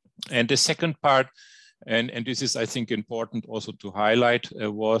 And the second part, and this is, I think, important also to highlight,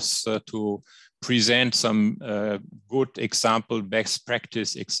 was to present some good example, best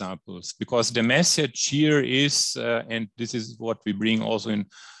practice examples, because the message here is, and this is what we bring also in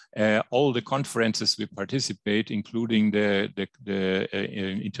all the conferences we participate, including the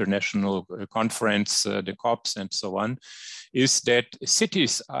international conference, the COPs and so on, is that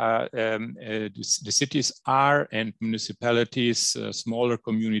cities are, the cities are and municipalities, smaller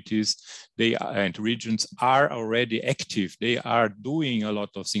communities, they are, and regions are already active. They are doing a lot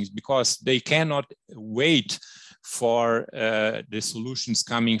of things because they cannot wait for the solutions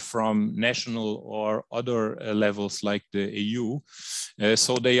coming from national or other levels like the EU.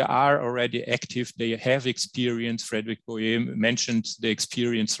 So they are already active. They have experience. Frederic mentioned the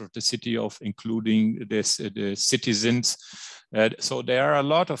experience of the city of including this, the citizens. So there are a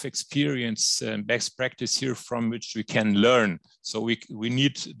lot of experience and best practice here from which we can learn. So we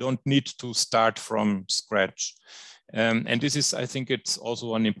don't need to start from scratch. And this is, I think it's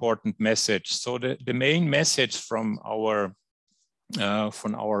also an important message. So the main message from our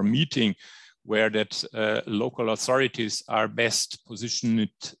meeting were that local authorities are best positioned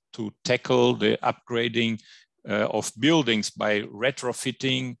to tackle the upgrading of buildings by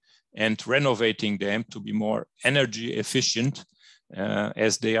retrofitting and renovating them to be more energy efficient,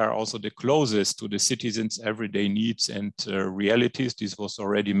 as they are also the closest to the citizens' everyday needs and realities. This was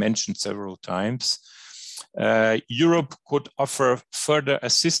already mentioned several times. Europe could offer further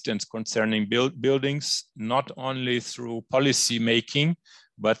assistance concerning buildings, not only through policy making,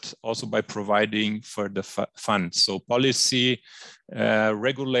 but also by providing further funds. So policy,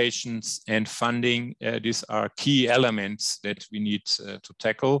 regulations and funding, these are key elements that we need to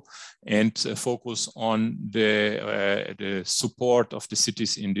tackle and focus on the support of the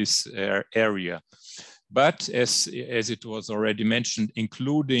cities in this area. But as it was already mentioned,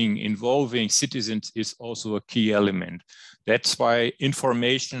 involving citizens is also a key element. That's why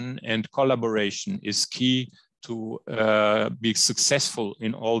information and collaboration is key to be successful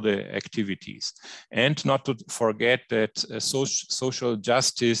in all the activities. And not to forget that social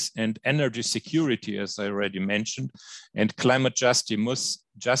justice and energy security, as I already mentioned, and climate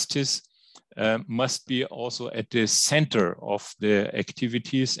justice must be also at the center of the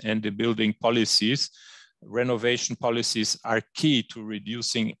activities and the building policies. Renovation policies are key to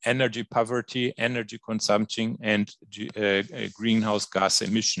reducing energy poverty, energy consumption, and greenhouse gas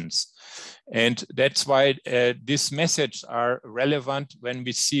emissions. And that's why these messages are relevant when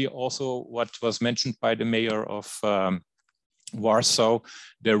we see also what was mentioned by the mayor of Warsaw,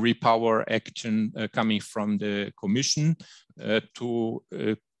 the repower action coming from the Commission to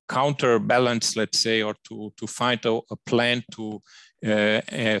counterbalance, let's say, or to find a plan to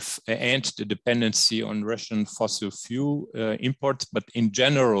end the dependency on Russian fossil fuel imports, but in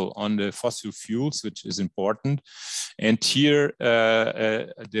general on the fossil fuels, which is important. And here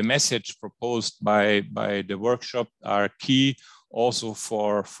the message proposed by the workshop are key also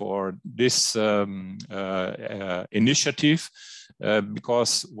for this initiative,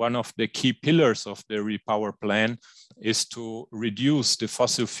 because one of the key pillars of the repower plan is to reduce the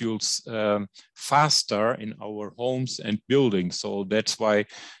fossil fuels faster in our homes and buildings. So that's why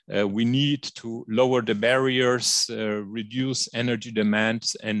we need to lower the barriers, reduce energy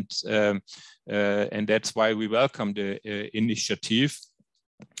demands, and that's why we welcome the initiative.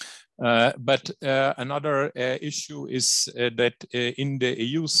 But another issue is that in the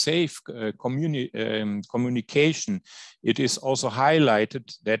EU safe communication, it is also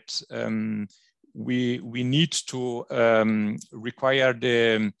highlighted that we need to require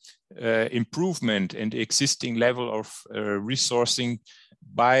the improvement and existing level of resourcing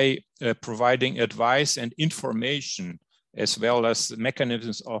by providing advice and information, as well as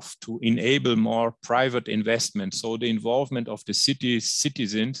mechanisms to enable more private investment. So the involvement of the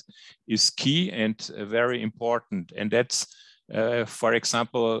citizens is key and very important. And that's, for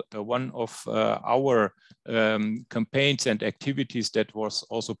example, one of our campaigns and activities that was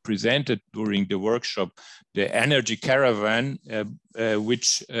also presented during the workshop, the Energy Caravan,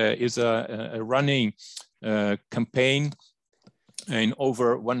 which is a running campaign in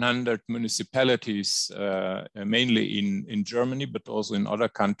over 100 municipalities, mainly in Germany, but also in other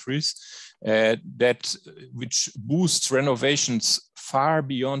countries, which boosts renovations far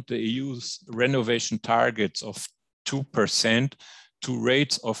beyond the EU's renovation targets of 2% to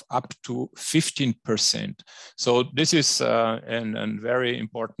rates of up to 15%. So this is a very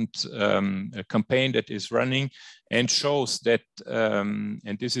important campaign that is running and shows that,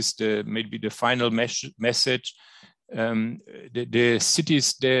 and this is maybe the final message, the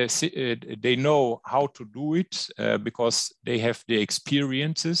cities, they know how to do it because they have the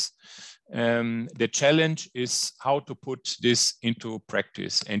experiences. The challenge is how to put this into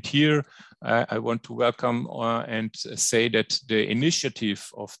practice. And here I want to welcome and say that the initiative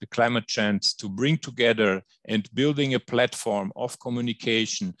of the Climate Chance to bring together and building a platform of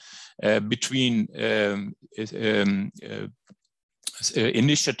communication between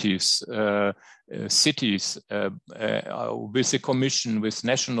initiatives, cities, with the Commission, with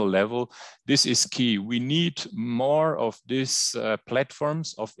national level, this is key. We need more of these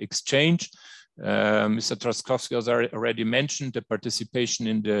platforms of exchange. Mr. Trzaskowski has already mentioned the participation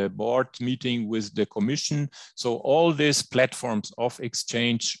in the board meeting with the Commission. So all these platforms of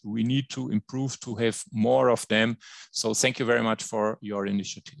exchange, we need to improve to have more of them. So thank you very much for your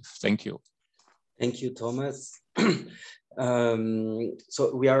initiative. Thank you. Thank you, Thomas.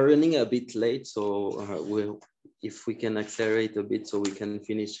 So we are running a bit late, so if we can accelerate a bit so we can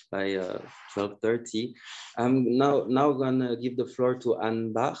finish by 12:30. I'm now gonna give the floor to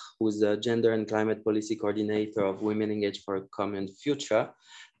Anne Bach, who's the Gender and Climate Policy Coordinator of Women Engaged for a Common Future.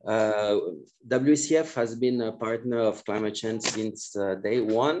 WCF has been a partner of Climate Change since day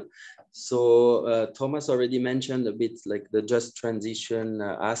one. So Thomas already mentioned a bit like the just transition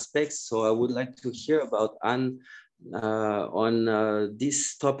aspects. So I would like to hear about Anne on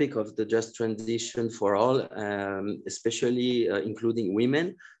this topic of the just transition for all, especially including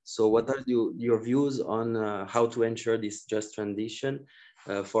women. So what are your views on how to ensure this just transition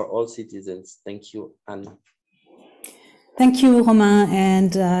for all citizens? Thank you, Anne. Thank you, Romain,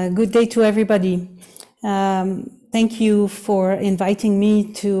 and good day to everybody. Thank you for inviting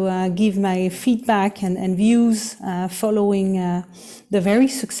me to give my feedback and views following the very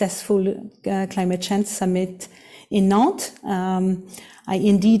successful Climate Change Summit in Nantes. I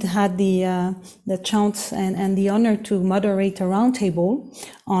indeed had the chance and the honor to moderate a roundtable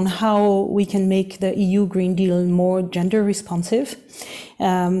on how we can make the EU Green Deal more gender responsive.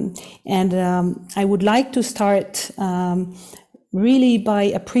 I would like to start really by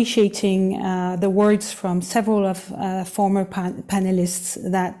appreciating the words from several of former panelists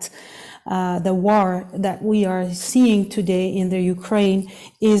that the war that we are seeing today in the Ukraine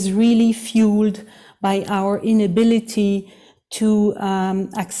is really fueled by our inability to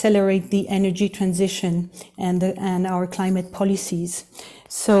accelerate the energy transition and our climate policies.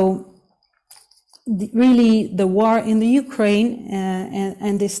 So really the war in the Ukraine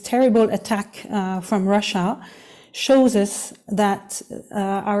and this terrible attack from Russia shows us that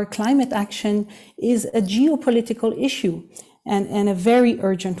our climate action is a geopolitical issue and a very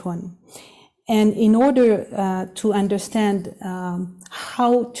urgent one. And in order to understand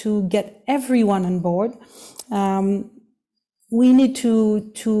how to get everyone on board, we need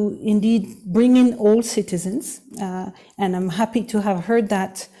to indeed bring in all citizens. And I'm happy to have heard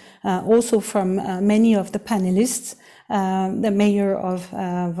that also from many of the panelists, the mayor of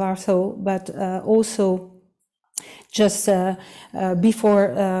Warsaw, but also just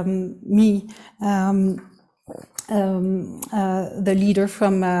before me, the leader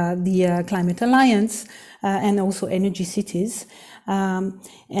from the Climate Alliance and also Energy Cities.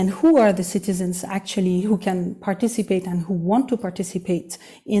 And who are the citizens actually who can participate and who want to participate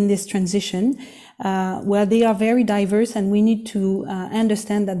in this transition? Well, they are very diverse, and we need to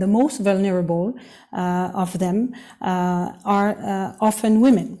understand that the most vulnerable of them are often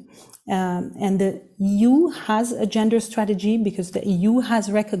women. And the EU has a gender strategy because the EU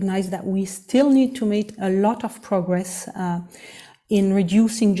has recognized that we still need to make a lot of progress in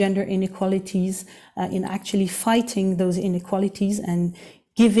reducing gender inequalities, in actually fighting those inequalities and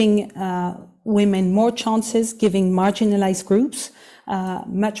giving women more chances, giving marginalized groups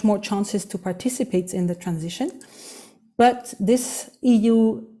much more chances to participate in the transition. But this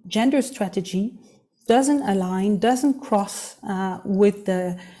EU gender strategy doesn't align, doesn't cross with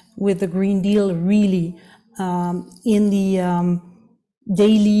the Green Deal really in the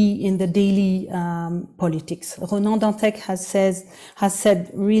daily politics. Ronan Dantec has said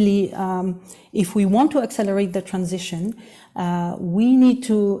really, if we want to accelerate the transition, we need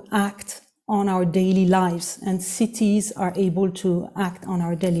to act on our daily lives, and cities are able to act on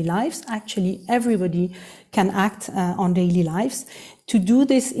our daily lives. Actually, everybody can act on daily lives. To do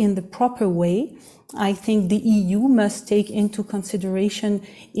this in the proper way, I think the EU must take into consideration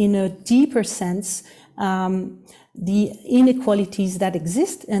in a deeper sense the inequalities that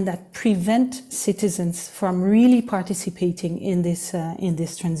exist and that prevent citizens from really participating in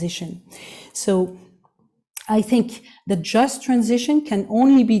this transition. So I think the just transition can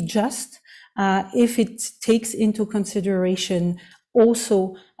only be just if it takes into consideration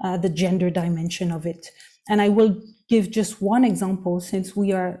also the gender dimension of it. And I will give just one example, since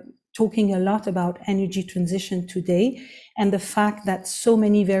we are talking a lot about energy transition today, and the fact that so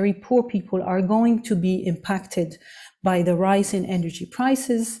many very poor people are going to be impacted by the rise in energy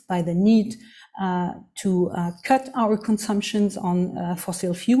prices, by the need to cut our consumptions on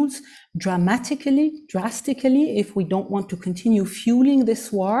fossil fuels drastically, if we don't want to continue fueling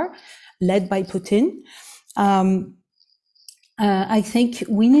this war led by Putin. I think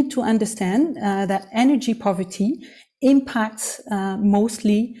we need to understand that energy poverty impacts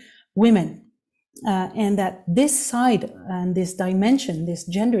mostly women. And that this side and this dimension, this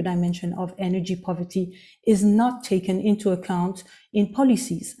gender dimension of energy poverty is not taken into account in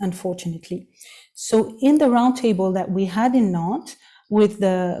policies, unfortunately. So in the roundtable that we had in Nantes with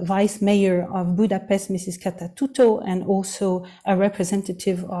the Vice Mayor of Budapest, Mrs. Catatuto, and also a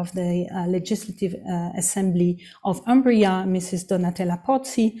representative of the Legislative Assembly of Umbria, Mrs. Donatella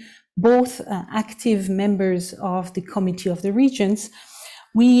Pozzi, both active members of the Committee of the Regions,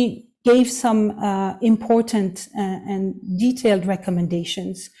 we gave some important and detailed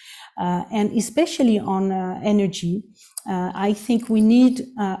recommendations, and especially on energy. I think we need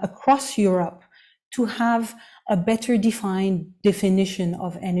across Europe to have a better defined definition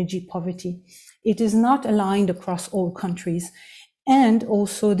of energy poverty. It is not aligned across all countries. And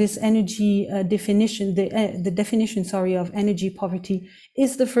also this energy definition, the definition, of energy poverty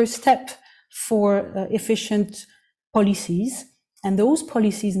is the first step for efficient policies. And those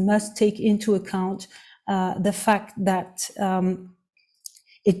policies must take into account the fact that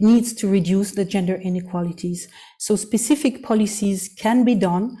it needs to reduce the gender inequalities. So specific policies can be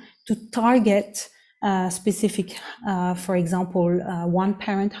done to target specific, for example,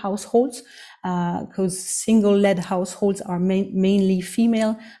 one-parent households, because single-led households are mainly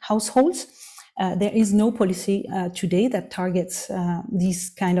female households. There is no policy today that targets these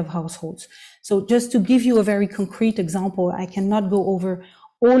kind of households. So just to give you a very concrete example, I cannot go over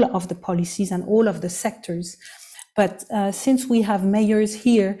all of the policies and all of the sectors, but since we have mayors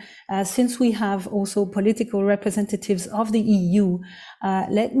here, since we have also political representatives of the EU,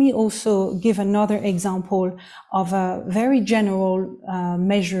 let me also give another example of a very general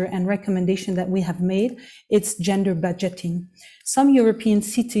measure and recommendation that we have made. It's gender budgeting. Some European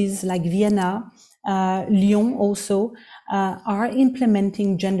cities like Vienna, Lyon also, are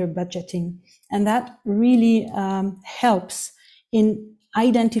implementing gender budgeting. And that really helps in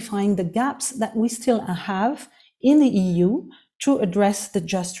identifying the gaps that we still have in the EU to address the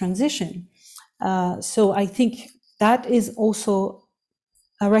just transition. So I think that is also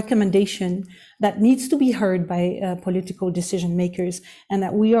a recommendation that needs to be heard by political decision makers, and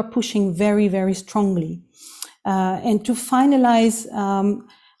that we are pushing very, very strongly. And to finalize,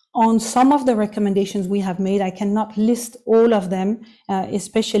 on some of the recommendations we have made, I cannot list all of them,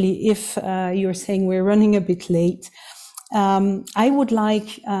 especially if you're saying we're running a bit late. I would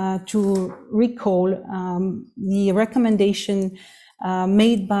like to recall the recommendation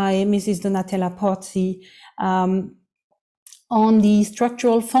made by Mrs. Donatella Pozzi on the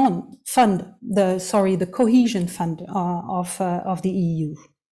structural fund, the cohesion fund of the EU.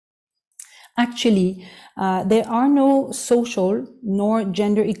 Actually, there are no social nor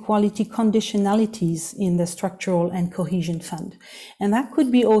gender equality conditionalities in the structural and cohesion fund. And that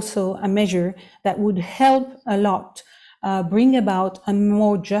could be also a measure that would help a lot bring about a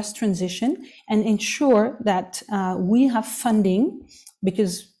more just transition and ensure that we have funding,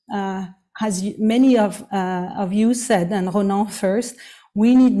 because as many of you said, and Ronan first,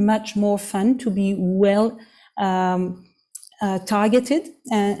 we need much more fund to be well targeted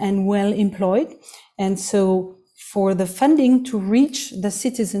and well employed. And so for the funding to reach the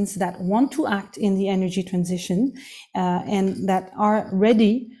citizens that want to act in the energy transition and that are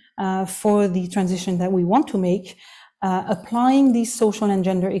ready for the transition that we want to make, applying these social and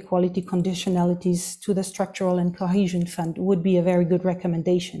gender equality conditionalities to the structural and cohesion fund would be a very good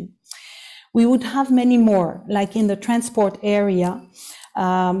recommendation. We would have many more, like in the transport area,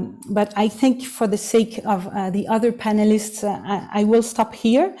 but I think for the sake of the other panelists, I will stop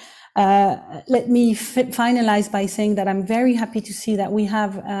here. Let me finalize by saying that I'm very happy to see that we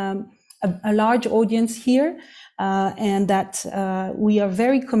have a large audience here and that we are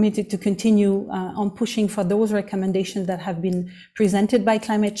very committed to continue on pushing for those recommendations that have been presented by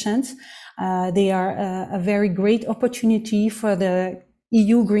Climate Change. They are a very great opportunity for the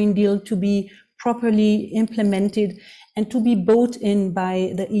EU Green Deal to be properly implemented and to be bought in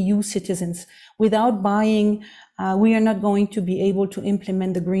by the EU citizens. Without buying, we are not going to be able to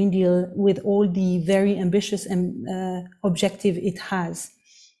implement the Green Deal with all the very ambitious objective it has.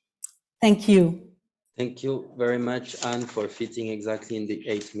 Thank you. Thank you very much, Anne, for fitting exactly in the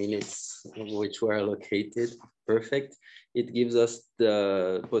 8 minutes which were allocated. Perfect. It gives us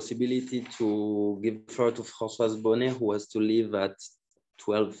the possibility to give the floor to Françoise Bonnet, who was to leave at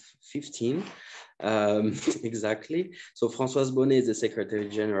 12:15 exactly. So Françoise Bonnet is the Secretary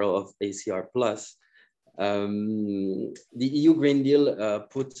General of ACR+. The EU Green Deal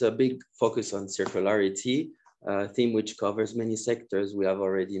puts a big focus on circularity, a theme which covers many sectors we have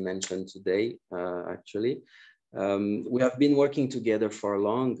already mentioned today, actually. We have been working together for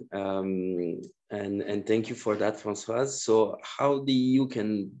long, and thank you for that, Françoise. So how the EU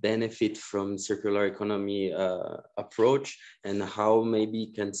can benefit from circular economy approach, and how maybe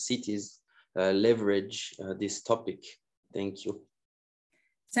can cities leverage this topic? Thank you.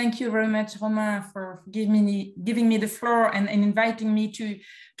 Thank you very much, Ronan, for giving me the floor and inviting me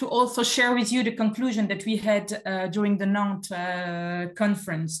to also share with you the conclusion that we had during the Nantes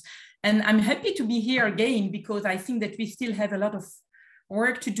conference. And I'm happy to be here again, because I think that we still have a lot of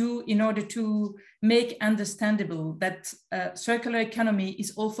work to do in order to make understandable that circular economy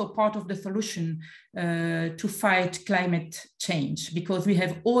is also part of the solution to fight climate change, because we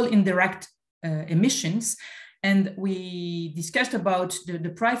have all indirect emissions. And we discussed about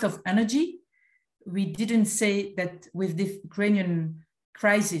the price of energy. We didn't say that with this Ukrainian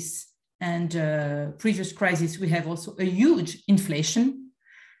crisis and previous crisis, we have also a huge inflation.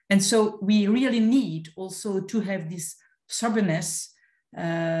 And so we really need also to have this soberness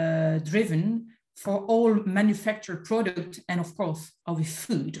driven for all manufactured product, and of course our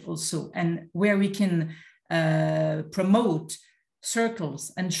food also, and where we can promote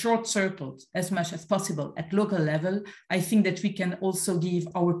circles and short circles as much as possible at local level. I think that we can also give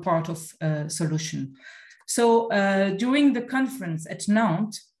our part of solution. So during the conference at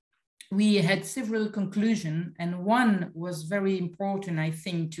Nantes, we had several conclusions, and one was very important, I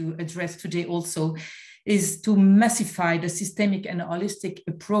think, to address today also, is to massify the systemic and holistic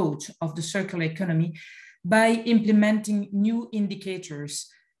approach of the circular economy by implementing new indicators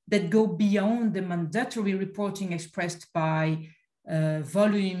that go beyond the mandatory reporting expressed by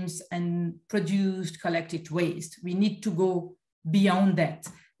volumes and produced collected waste. We need to go beyond that.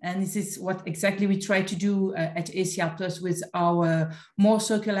 And this is what exactly we try to do at ACR Plus with our More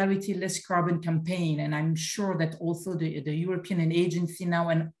Circularity, Less Carbon campaign. And I'm sure that also the European Agency now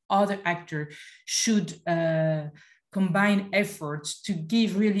and other actors should combine efforts to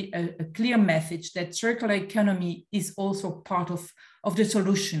give really a clear message that circular economy is also part of the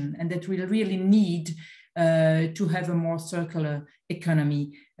solution, and that we really need to have a more circular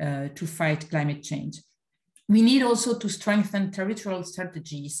economy to fight climate change. We need also to strengthen territorial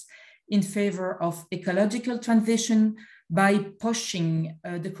strategies in favor of ecological transition by pushing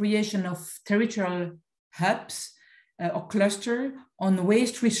the creation of territorial hubs or cluster on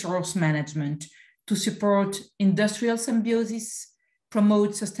waste resource management to support industrial symbiosis,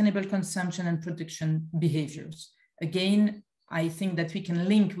 promote sustainable consumption and production behaviors. Again, I think that we can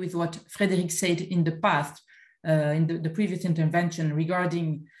link with what Frederic said in the past, in the previous intervention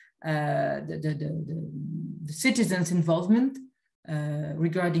regarding the citizens' involvement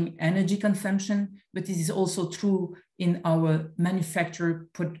regarding energy consumption, but this is also true in our manufacture,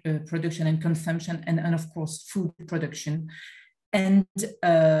 production and consumption, and of course, food production. And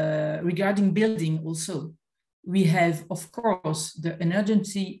regarding building also, we have, of course, the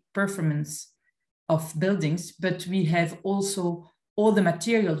energy performance of buildings, but we have also all the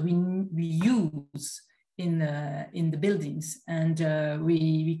materials we use in the buildings, and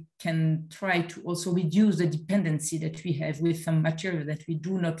we can try to also reduce the dependency that we have with some material that we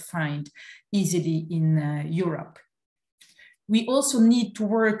do not find easily in Europe. We also need to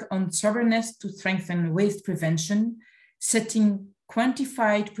work on soberness to strengthen waste prevention, setting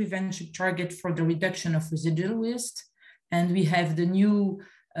quantified prevention target for the reduction of residual waste. And we have the new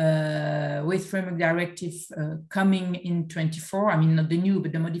Waste Framework Directive coming in 24. I mean, not the new,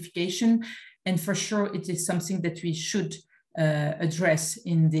 but the modification. And for sure, it is something that we should address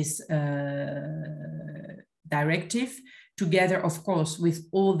in this directive, together, of course, with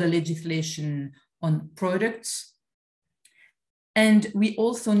all the legislation on products. And we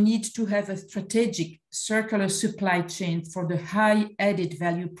also need to have a strategic circular supply chain for the high added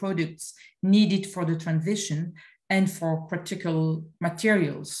value products needed for the transition and for critical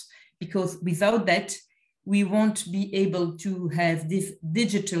materials, because without that, we won't be able to have this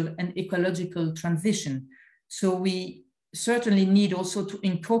digital and ecological transition. So we certainly need also to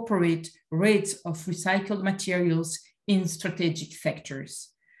incorporate rates of recycled materials in strategic sectors.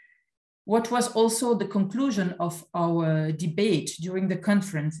 What was also the conclusion of our debate during the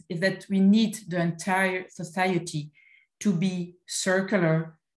conference is that we need the entire society to be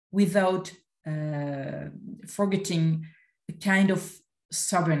circular without forgetting a kind of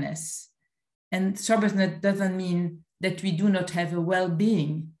soberness. And soberness doesn't mean that we do not have a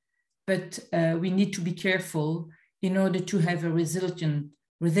well-being, but we need to be careful in order to have a resilient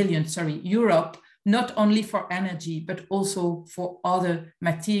Europe, not only for energy, but also for other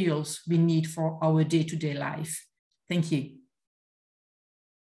materials we need for our day-to-day life. Thank you.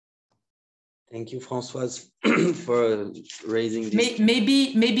 Thank you, Françoise, for raising this.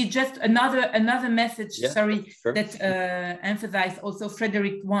 Maybe just another message, yeah, sorry, sure. that emphasized also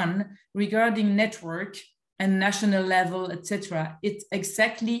Frederic one regarding network and national level, etc. It's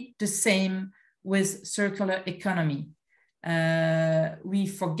exactly the same with circular economy. We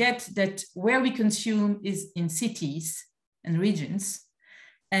forget that where we consume is in cities and regions,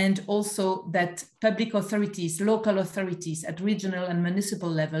 and also that public authorities, local authorities at regional and municipal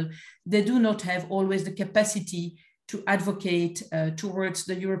level, they do not have always the capacity to advocate towards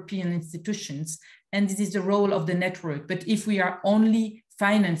the European institutions. And this is the role of the network. But if we are only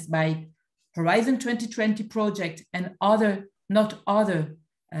financed by Horizon 2020 project and not other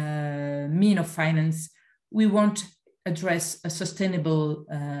mean of finance, we won't address a sustainable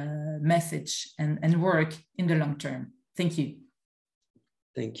message and work in the long term. Thank you.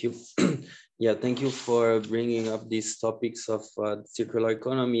 Thank you. Yeah, thank you for bringing up these topics of circular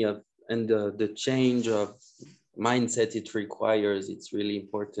economy and the change of mindset it requires. It's really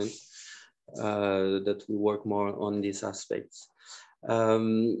important that we work more on these aspects.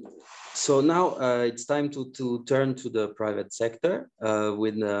 So now it's time to turn to the private sector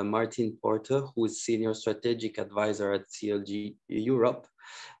with Martin Porter, who is Senior Strategic Advisor at CLG Europe.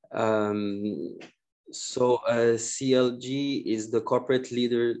 So CLG is the corporate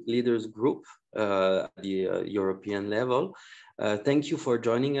leaders group at the European level. Thank you for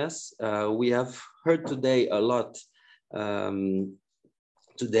joining us. We have heard today a lot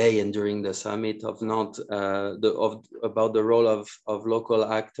today and during the summit of Nantes about the role of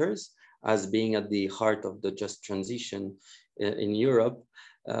local actors as being at the heart of the just transition in Europe.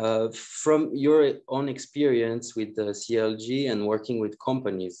 From your own experience with the CLG and working with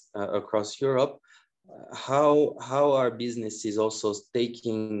companies across Europe, how are businesses also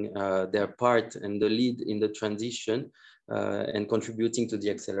taking their part and the lead in the transition and contributing to the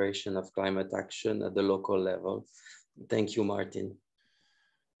acceleration of climate action at the local level? Thank you, Martin.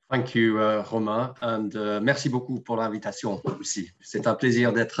 Thank you, Romain, and merci beaucoup pour l'invitation aussi. C'est un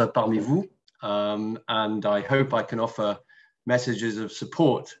plaisir d'être parmi vous, and I hope I can offer messages of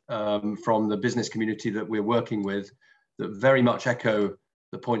support from the business community that we're working with that very much echo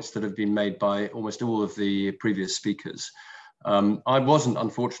the points that have been made by almost all of the previous speakers. I wasn't,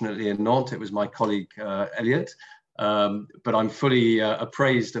 unfortunately, in Nantes. It was my colleague, Elliot, but I'm fully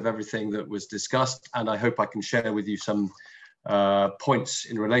appraised of everything that was discussed, and I hope I can share with you some points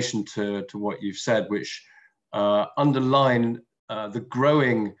in relation to what you've said, which underline the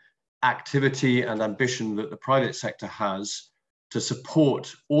growing activity and ambition that the private sector has to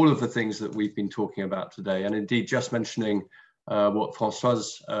support all of the things that we've been talking about today. And indeed, just mentioning what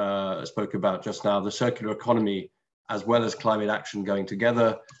Françoise spoke about just now, the circular economy, as well as climate action going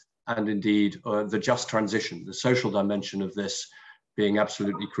together, and indeed the just transition, the social dimension of this being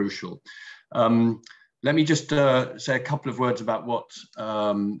absolutely crucial. Let me just say a couple of words about what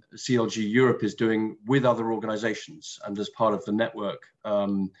CLG Europe is doing with other organizations and as part of the network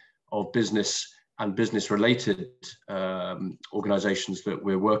of business and business-related organizations that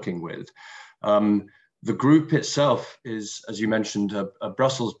we're working with. The group itself is, as you mentioned, a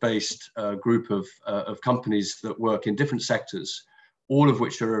Brussels-based group of companies that work in different sectors, all of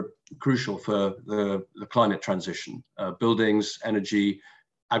which are crucial for the climate transition: buildings, energy,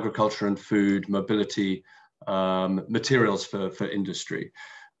 agriculture and food, mobility, materials for industry.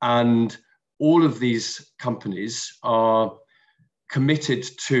 And all of these companies are committed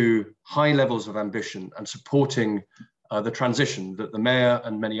to high levels of ambition and supporting the transition that the mayor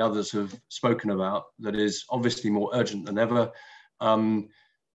and many others have spoken about, that is obviously more urgent than ever.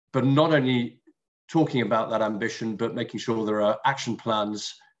 But not only talking about that ambition, but making sure there are action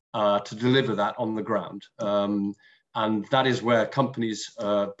plans to deliver that on the ground. And that is where companies,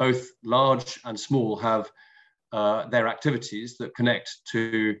 both large and small, have their activities that connect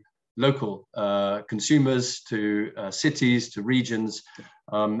to local consumers, to cities, to regions.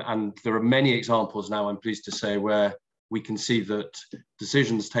 And there are many examples now, I'm pleased to say, where we can see that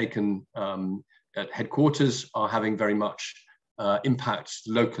decisions taken at headquarters are having very much impact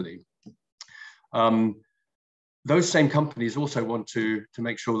locally. Those same companies also want to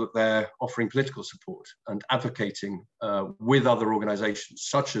make sure that they're offering political support and advocating with other organizations,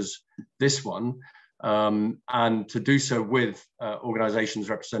 such as this one, and to do so with organizations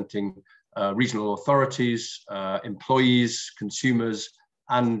representing regional authorities, employees, consumers,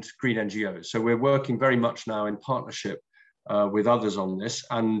 and green NGOs. So we're working very much now in partnership with others on this.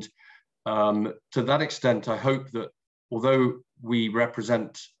 And to that extent, I hope that although we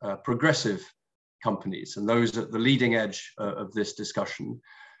represent progressive companies and those at the leading edge of this discussion,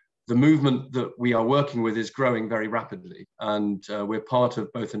 the movement that we are working with is growing very rapidly. And we're part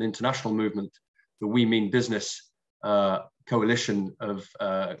of both an international movement, the We Mean Business coalition of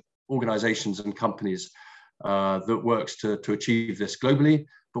organizations and companies that works to achieve this globally.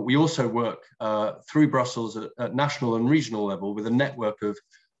 But we also work through Brussels at national and regional level with a network of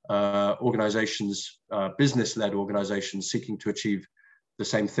organizations, business-led organizations seeking to achieve the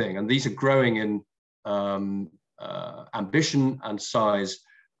same thing. And these are growing in ambition and size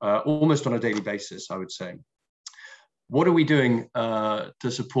almost on a daily basis, I would say. What are we doing to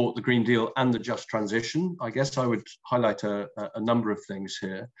support the Green Deal and the just transition? I guess I would highlight a number of things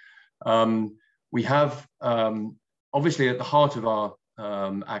here. We have, obviously at the heart of our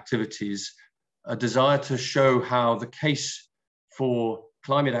activities, a desire to show how the case for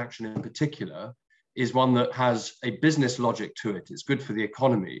climate action in particular is one that has a business logic to it. It's good for the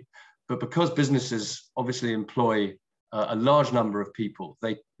economy, but because businesses obviously employ a large number of people,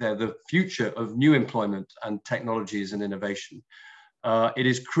 they're the future of new employment and technologies and innovation. It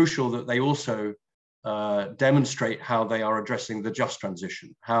is crucial that they also demonstrate how they are addressing the just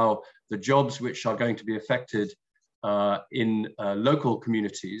transition, how the jobs which are going to be affected in local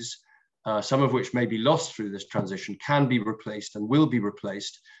communities, some of which may be lost through this transition, can be replaced and will be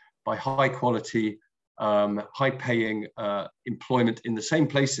replaced by high quality, high paying employment in the same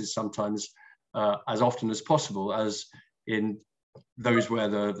places sometimes as often as possible as in those where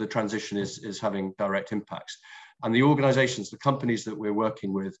the transition is having direct impacts. And the organizations, the companies that we're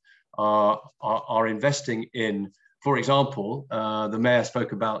working with are investing in, for example, the mayor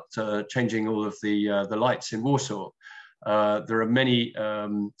spoke about changing all of the lights in Warsaw. There are many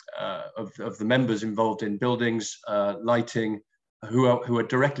of the members involved in buildings, lighting, who are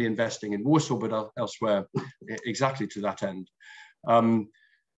directly investing in Warsaw, but elsewhere exactly to that end.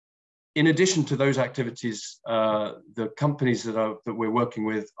 In addition to those activities, the companies that we're working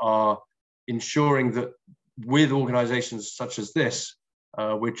with are ensuring that with organizations such as this,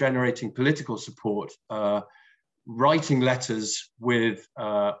 we're generating political support, writing letters with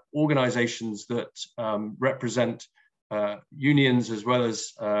organizations that represent unions as well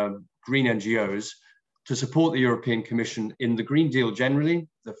as green NGOs to support the European Commission in the Green Deal generally,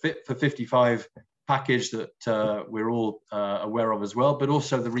 the Fit for 55 package that we're all aware of as well, but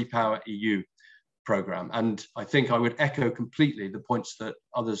also the Repower EU program. And I think I would echo completely the points that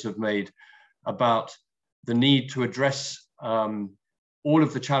others have made about the need to address all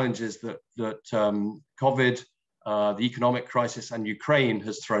of the challenges that COVID, the economic crisis, and Ukraine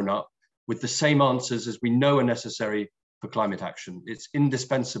has thrown up with the same answers as we know are necessary for climate action. It's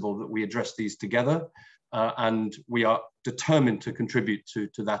indispensable that we address these together, and we are determined to contribute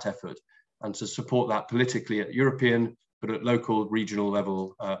to that effort and to support that politically at European, but at local, regional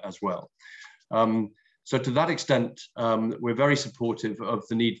level as well. So to that extent, we're very supportive of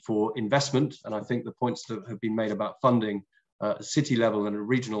the need for investment. And I think the points that have been made about funding at city level and at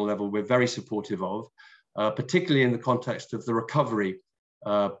regional level, we're very supportive of, particularly in the context of the recovery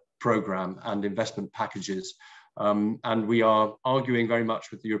program and investment packages. And we are arguing very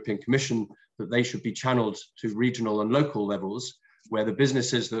much with the European Commission that they should be channeled to regional and local levels, where the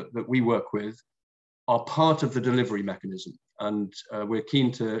businesses that we work with are part of the delivery mechanism. And we're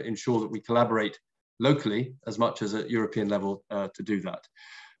keen to ensure that we collaborate locally as much as at European level to do that.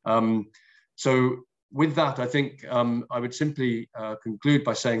 So with that, I think I would simply conclude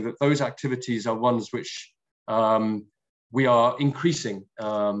by saying that those activities are ones which we are increasing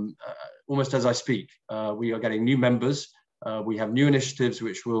almost as I speak. We are getting new members. We have new initiatives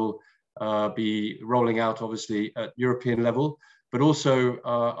which will be rolling out, obviously, at European level, but also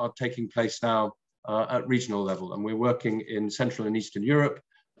are taking place now at regional level. And we're working in Central and Eastern Europe,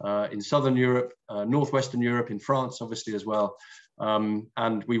 in Southern Europe, Northwestern Europe, in France, obviously, as well.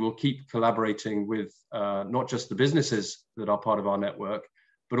 And we will keep collaborating with not just the businesses that are part of our network,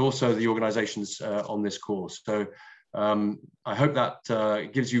 but also the organizations on this course. So I hope that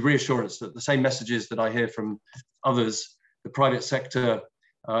gives you reassurance that the same messages that I hear from others, the private sector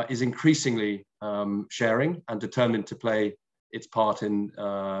is increasingly sharing and determined to play its part in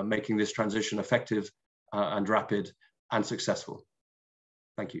making this transition effective and rapid and successful.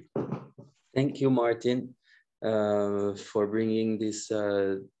 Thank you. Thank you, Martin, for bringing these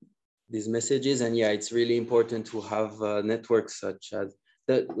messages. And yeah, it's really important to have networks such as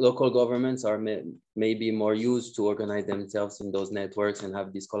the local governments are maybe more used to organize themselves in those networks and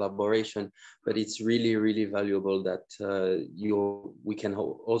have this collaboration, but it's really, really valuable that we can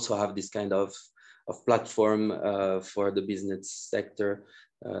also have this kind of platform for the business sector,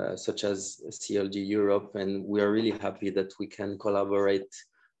 such as CLG Europe. And we are really happy that we can collaborate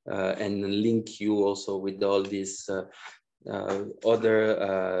and link you also with all these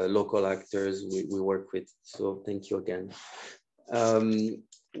other local actors we work with. So thank you again.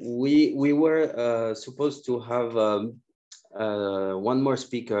 We were supposed to have one more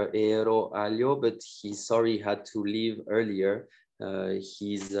speaker, Eero Aljo, but he's sorry he had to leave earlier.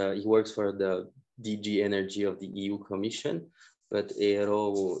 He works for the DG Energy of the EU Commission, but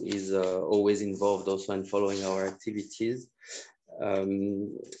Eero is always involved also in following our activities.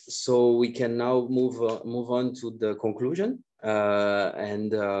 So we can now move on to the conclusion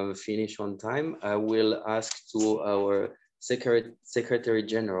and finish on time. I will ask to our Secretary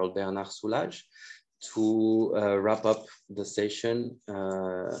General, Bernard Soulage, to wrap up the session.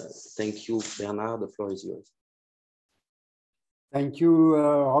 Thank you, Bernard, the floor is yours. Thank you,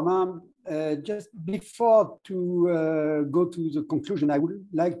 Ronan. Just before to go to the conclusion, I would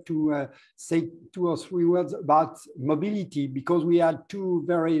like to say 2 or 3 words about mobility, because we had 2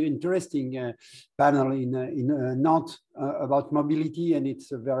 very interesting panels in Nantes about mobility, and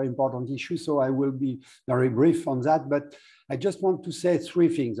it's a very important issue. So I will be very brief on that, but I just want to say 3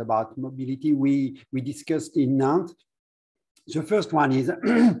 things about mobility we discussed in Nantes. The first one is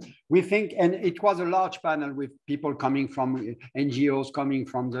we think, and it was a large panel with people coming from NGOs, coming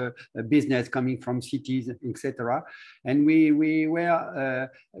from the business, coming from cities, etc. And we were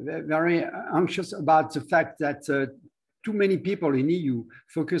very anxious about the fact that too many people in EU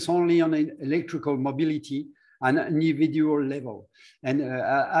focus only on electrical mobility on an individual level. And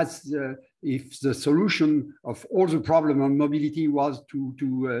if the solution of all the problem on mobility was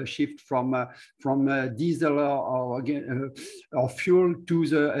to shift from diesel or fuel to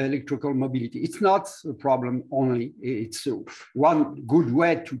the electrical mobility. It's not a problem only. It's one good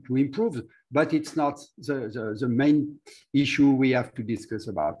way to improve, but it's not the main issue we have to discuss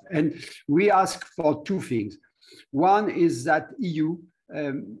about. And we ask for 2 things. One is that EU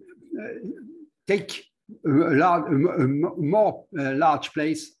take a more large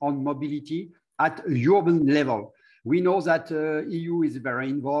place on mobility at a urban level. We know that EU is very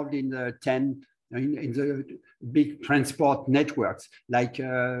involved in the in the big transport networks like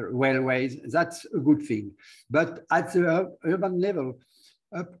railways. That's a good thing. But at the urban level,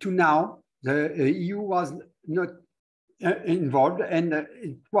 up to now, the EU was not involved, and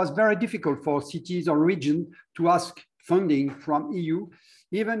it was very difficult for cities or regions to ask funding from EU,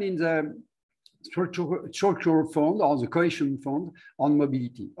 even in the structural fund or the cohesion fund on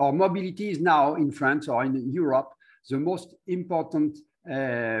mobility. Or mobility is now in France or in Europe the most important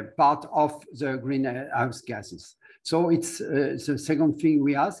part of the greenhouse gases. So it's the second thing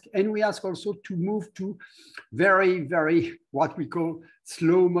we ask. And we ask also to move to very, very what we call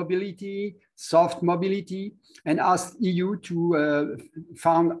slow mobility, soft mobility, and ask EU to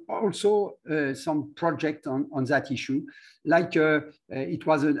fund also some project on that issue. Like it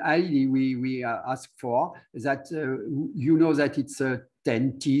was an idea we asked for, that you know that it's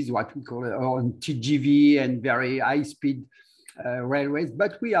 10 Ts, what we call it, or TGV and very high speed railways,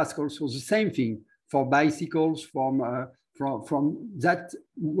 but we ask also the same thing for bicycles from that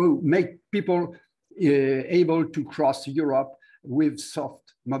will make people able to cross Europe with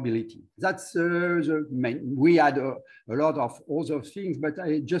soft mobility. That's the main. We had a lot of other things, but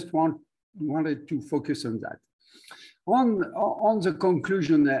I just wanted to focus on that. On the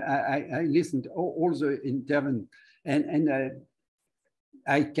conclusion, I listened to all the interventions, and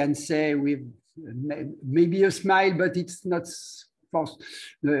I can say with maybe a smile, but it's not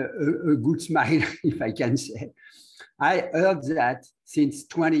a good smile, if I can say. I heard that since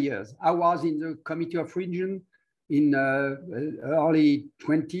 20 years. I was in the Committee of Region in early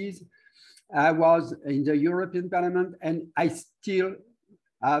 20s. I was in the European Parliament, and I still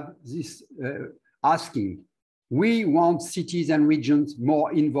have this asking. We want cities and regions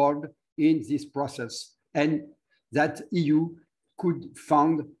more involved in this process, and that EU could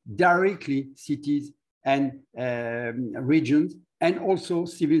fund directly cities and regions, and also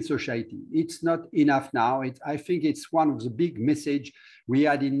civil society. It's not enough now. I think it's one of the big messages we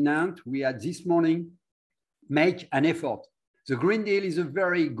had in Nantes. We had this morning, make an effort. The Green Deal is a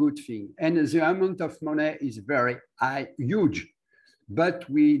very good thing, and the amount of money is very high, huge, but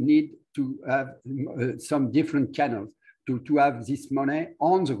we need to have some different channels to have this money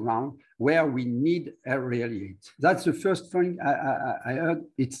on the ground where we need really it. That's the first thing I heard.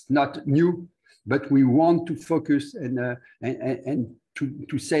 It's not new, but we want to focus and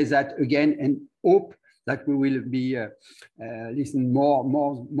to say that again, and hope that we will be listen more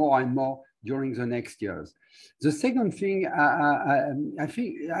and more during the next years. The second thing, I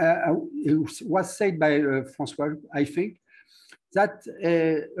think it was said by François, I think, that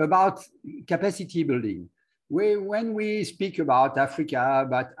about capacity building. When we speak about Africa,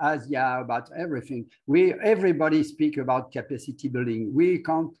 about Asia, about everything, everybody speak about capacity building. We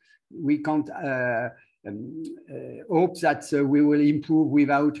can't hope that we will improve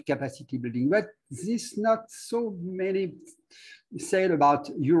without capacity building. But this not so many said about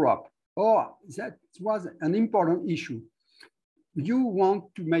Europe. Or that was an important issue. You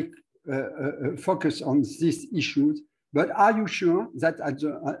want to make focus on these issues, but are you sure that at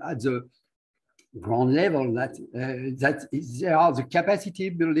the ground level that there are the capacity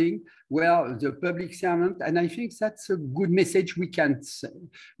building where the public servant, and I think that's a good message we can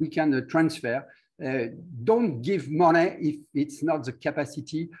transfer. Don't give money if it's not the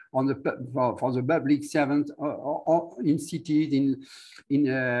capacity on for the public servant or in cities,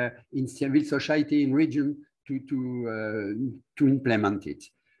 in civil society, in region to implement it.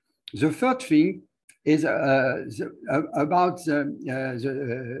 The third thing is about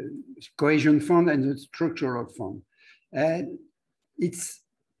the cohesion fund and the structural fund. And it's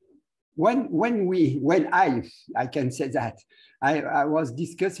when I can say that, I was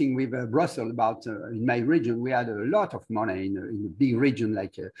discussing with Brussels about in my region, we had a lot of money in a big region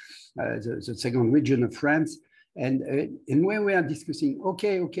like the second region of France. And when we are discussing,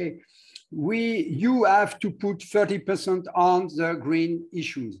 okay, you have to put 30% on the green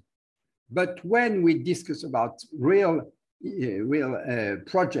issues. But when we discuss about real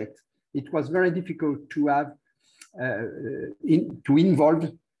projects, it was very difficult to have to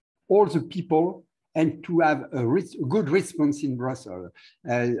involve all the people and to have a good response in Brussels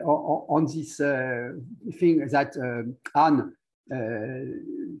on this thing that Anne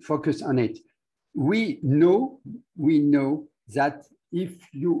focused on it. We know that if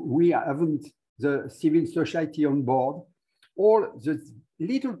we haven't the civil society on board, all the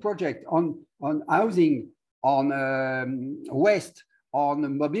little project on housing, on waste,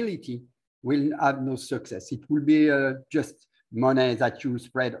 on mobility will have no success. It will be just money that you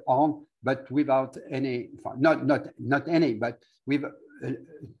spread on, but without any, not any, but with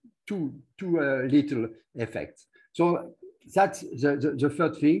too little effects. So that's the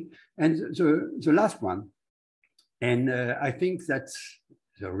third thing. And the last one, and I think that's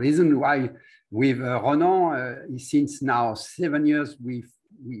the reason why with Ronan, since now 7 years, we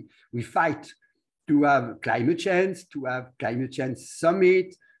fight to have climate change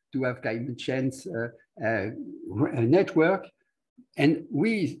summit, to have climate change network. And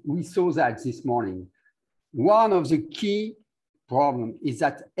we saw that this morning. One of the key problems is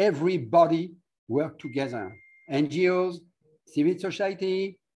that everybody work together. NGOs, civil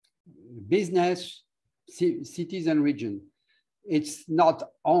society, business, cities and region. It's not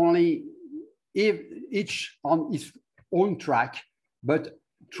only each on its own track, but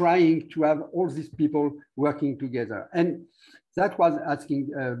trying to have all these people working together. And that was asking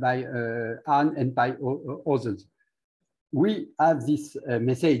by Anne and by others. We have this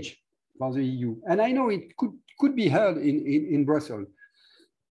message for the EU, and I know it could be heard in Brussels.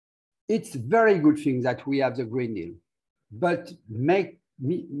 It's very good thing that we have the Green Deal, but make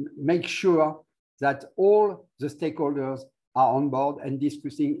sure that all the stakeholders are on board and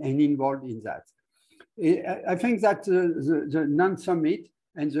discussing and involved in that. I think that the non-summit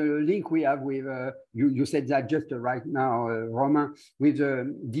and the link we have with, you said that just right now, Roman, with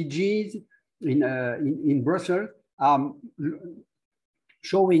the DGs in Brussels,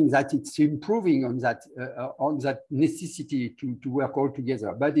 showing that it's improving on that necessity to work all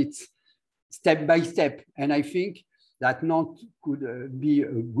together, but it's step by step. And I think that Nantes could be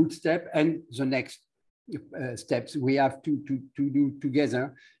a good step. And the next steps we have to do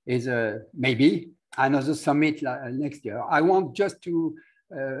together is maybe another summit next year. I want just to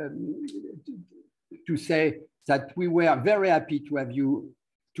say that we were very happy to have you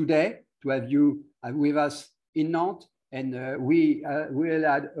today, to have you with us in Nantes, and we will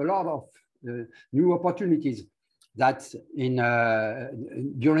add a lot of new opportunities that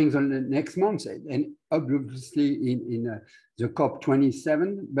during the next months, and obviously in the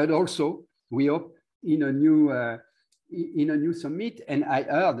COP27, but also we hope in a new summit. And I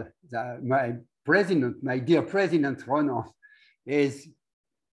heard that my dear President Ronan is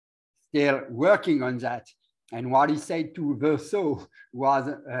still working on that. And what he said to Warsaw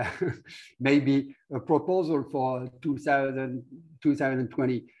was maybe a proposal for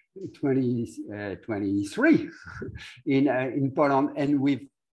 2023 in Poland, and with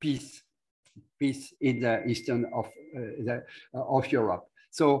peace in the eastern of Europe.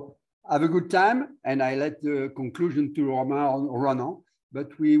 So have a good time, and I let the conclusion to Ronan,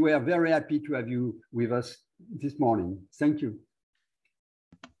 but we were very happy to have you with us this morning. Thank you.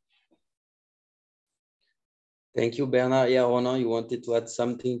 Thank you, Bernard. Yeah, Ronan, you wanted to add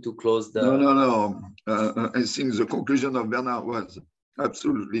something to close the... No. I think the conclusion of Bernard was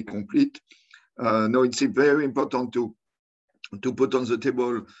absolutely complete. No, it's very important to put on the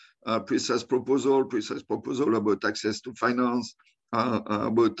table a precise proposal about access to finance,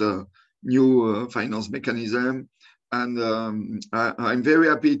 about new finance mechanism. And I'm very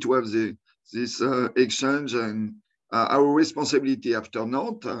happy to have this exchange, and our responsibility after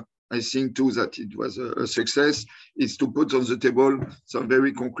Nantes, I think too that it was a success, is to put on the table some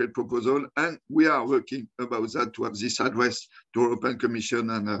very concrete proposal. And we are working about that to have this address to European Commission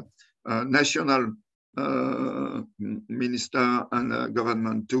and national minister and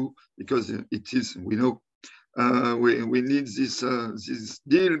government too, because it is, we know, we need this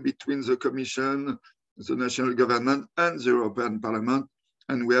deal between the Commission, the national government and the European Parliament,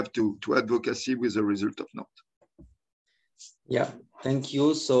 and we have to advocacy with the result of Nantes. Yeah, thank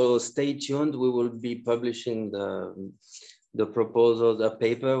you. So stay tuned. We will be publishing the proposal, the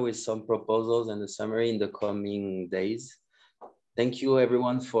paper with some proposals and a summary in the coming days. Thank you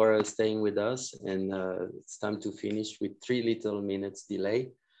everyone for staying with us, and it's time to finish with 3 little minutes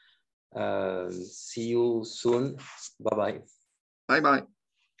delay. See you soon. Bye-bye. Bye-bye.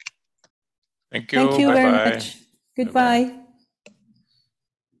 Thank you. Thank you Bye-bye. very much. Goodbye.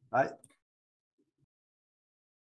 Bye.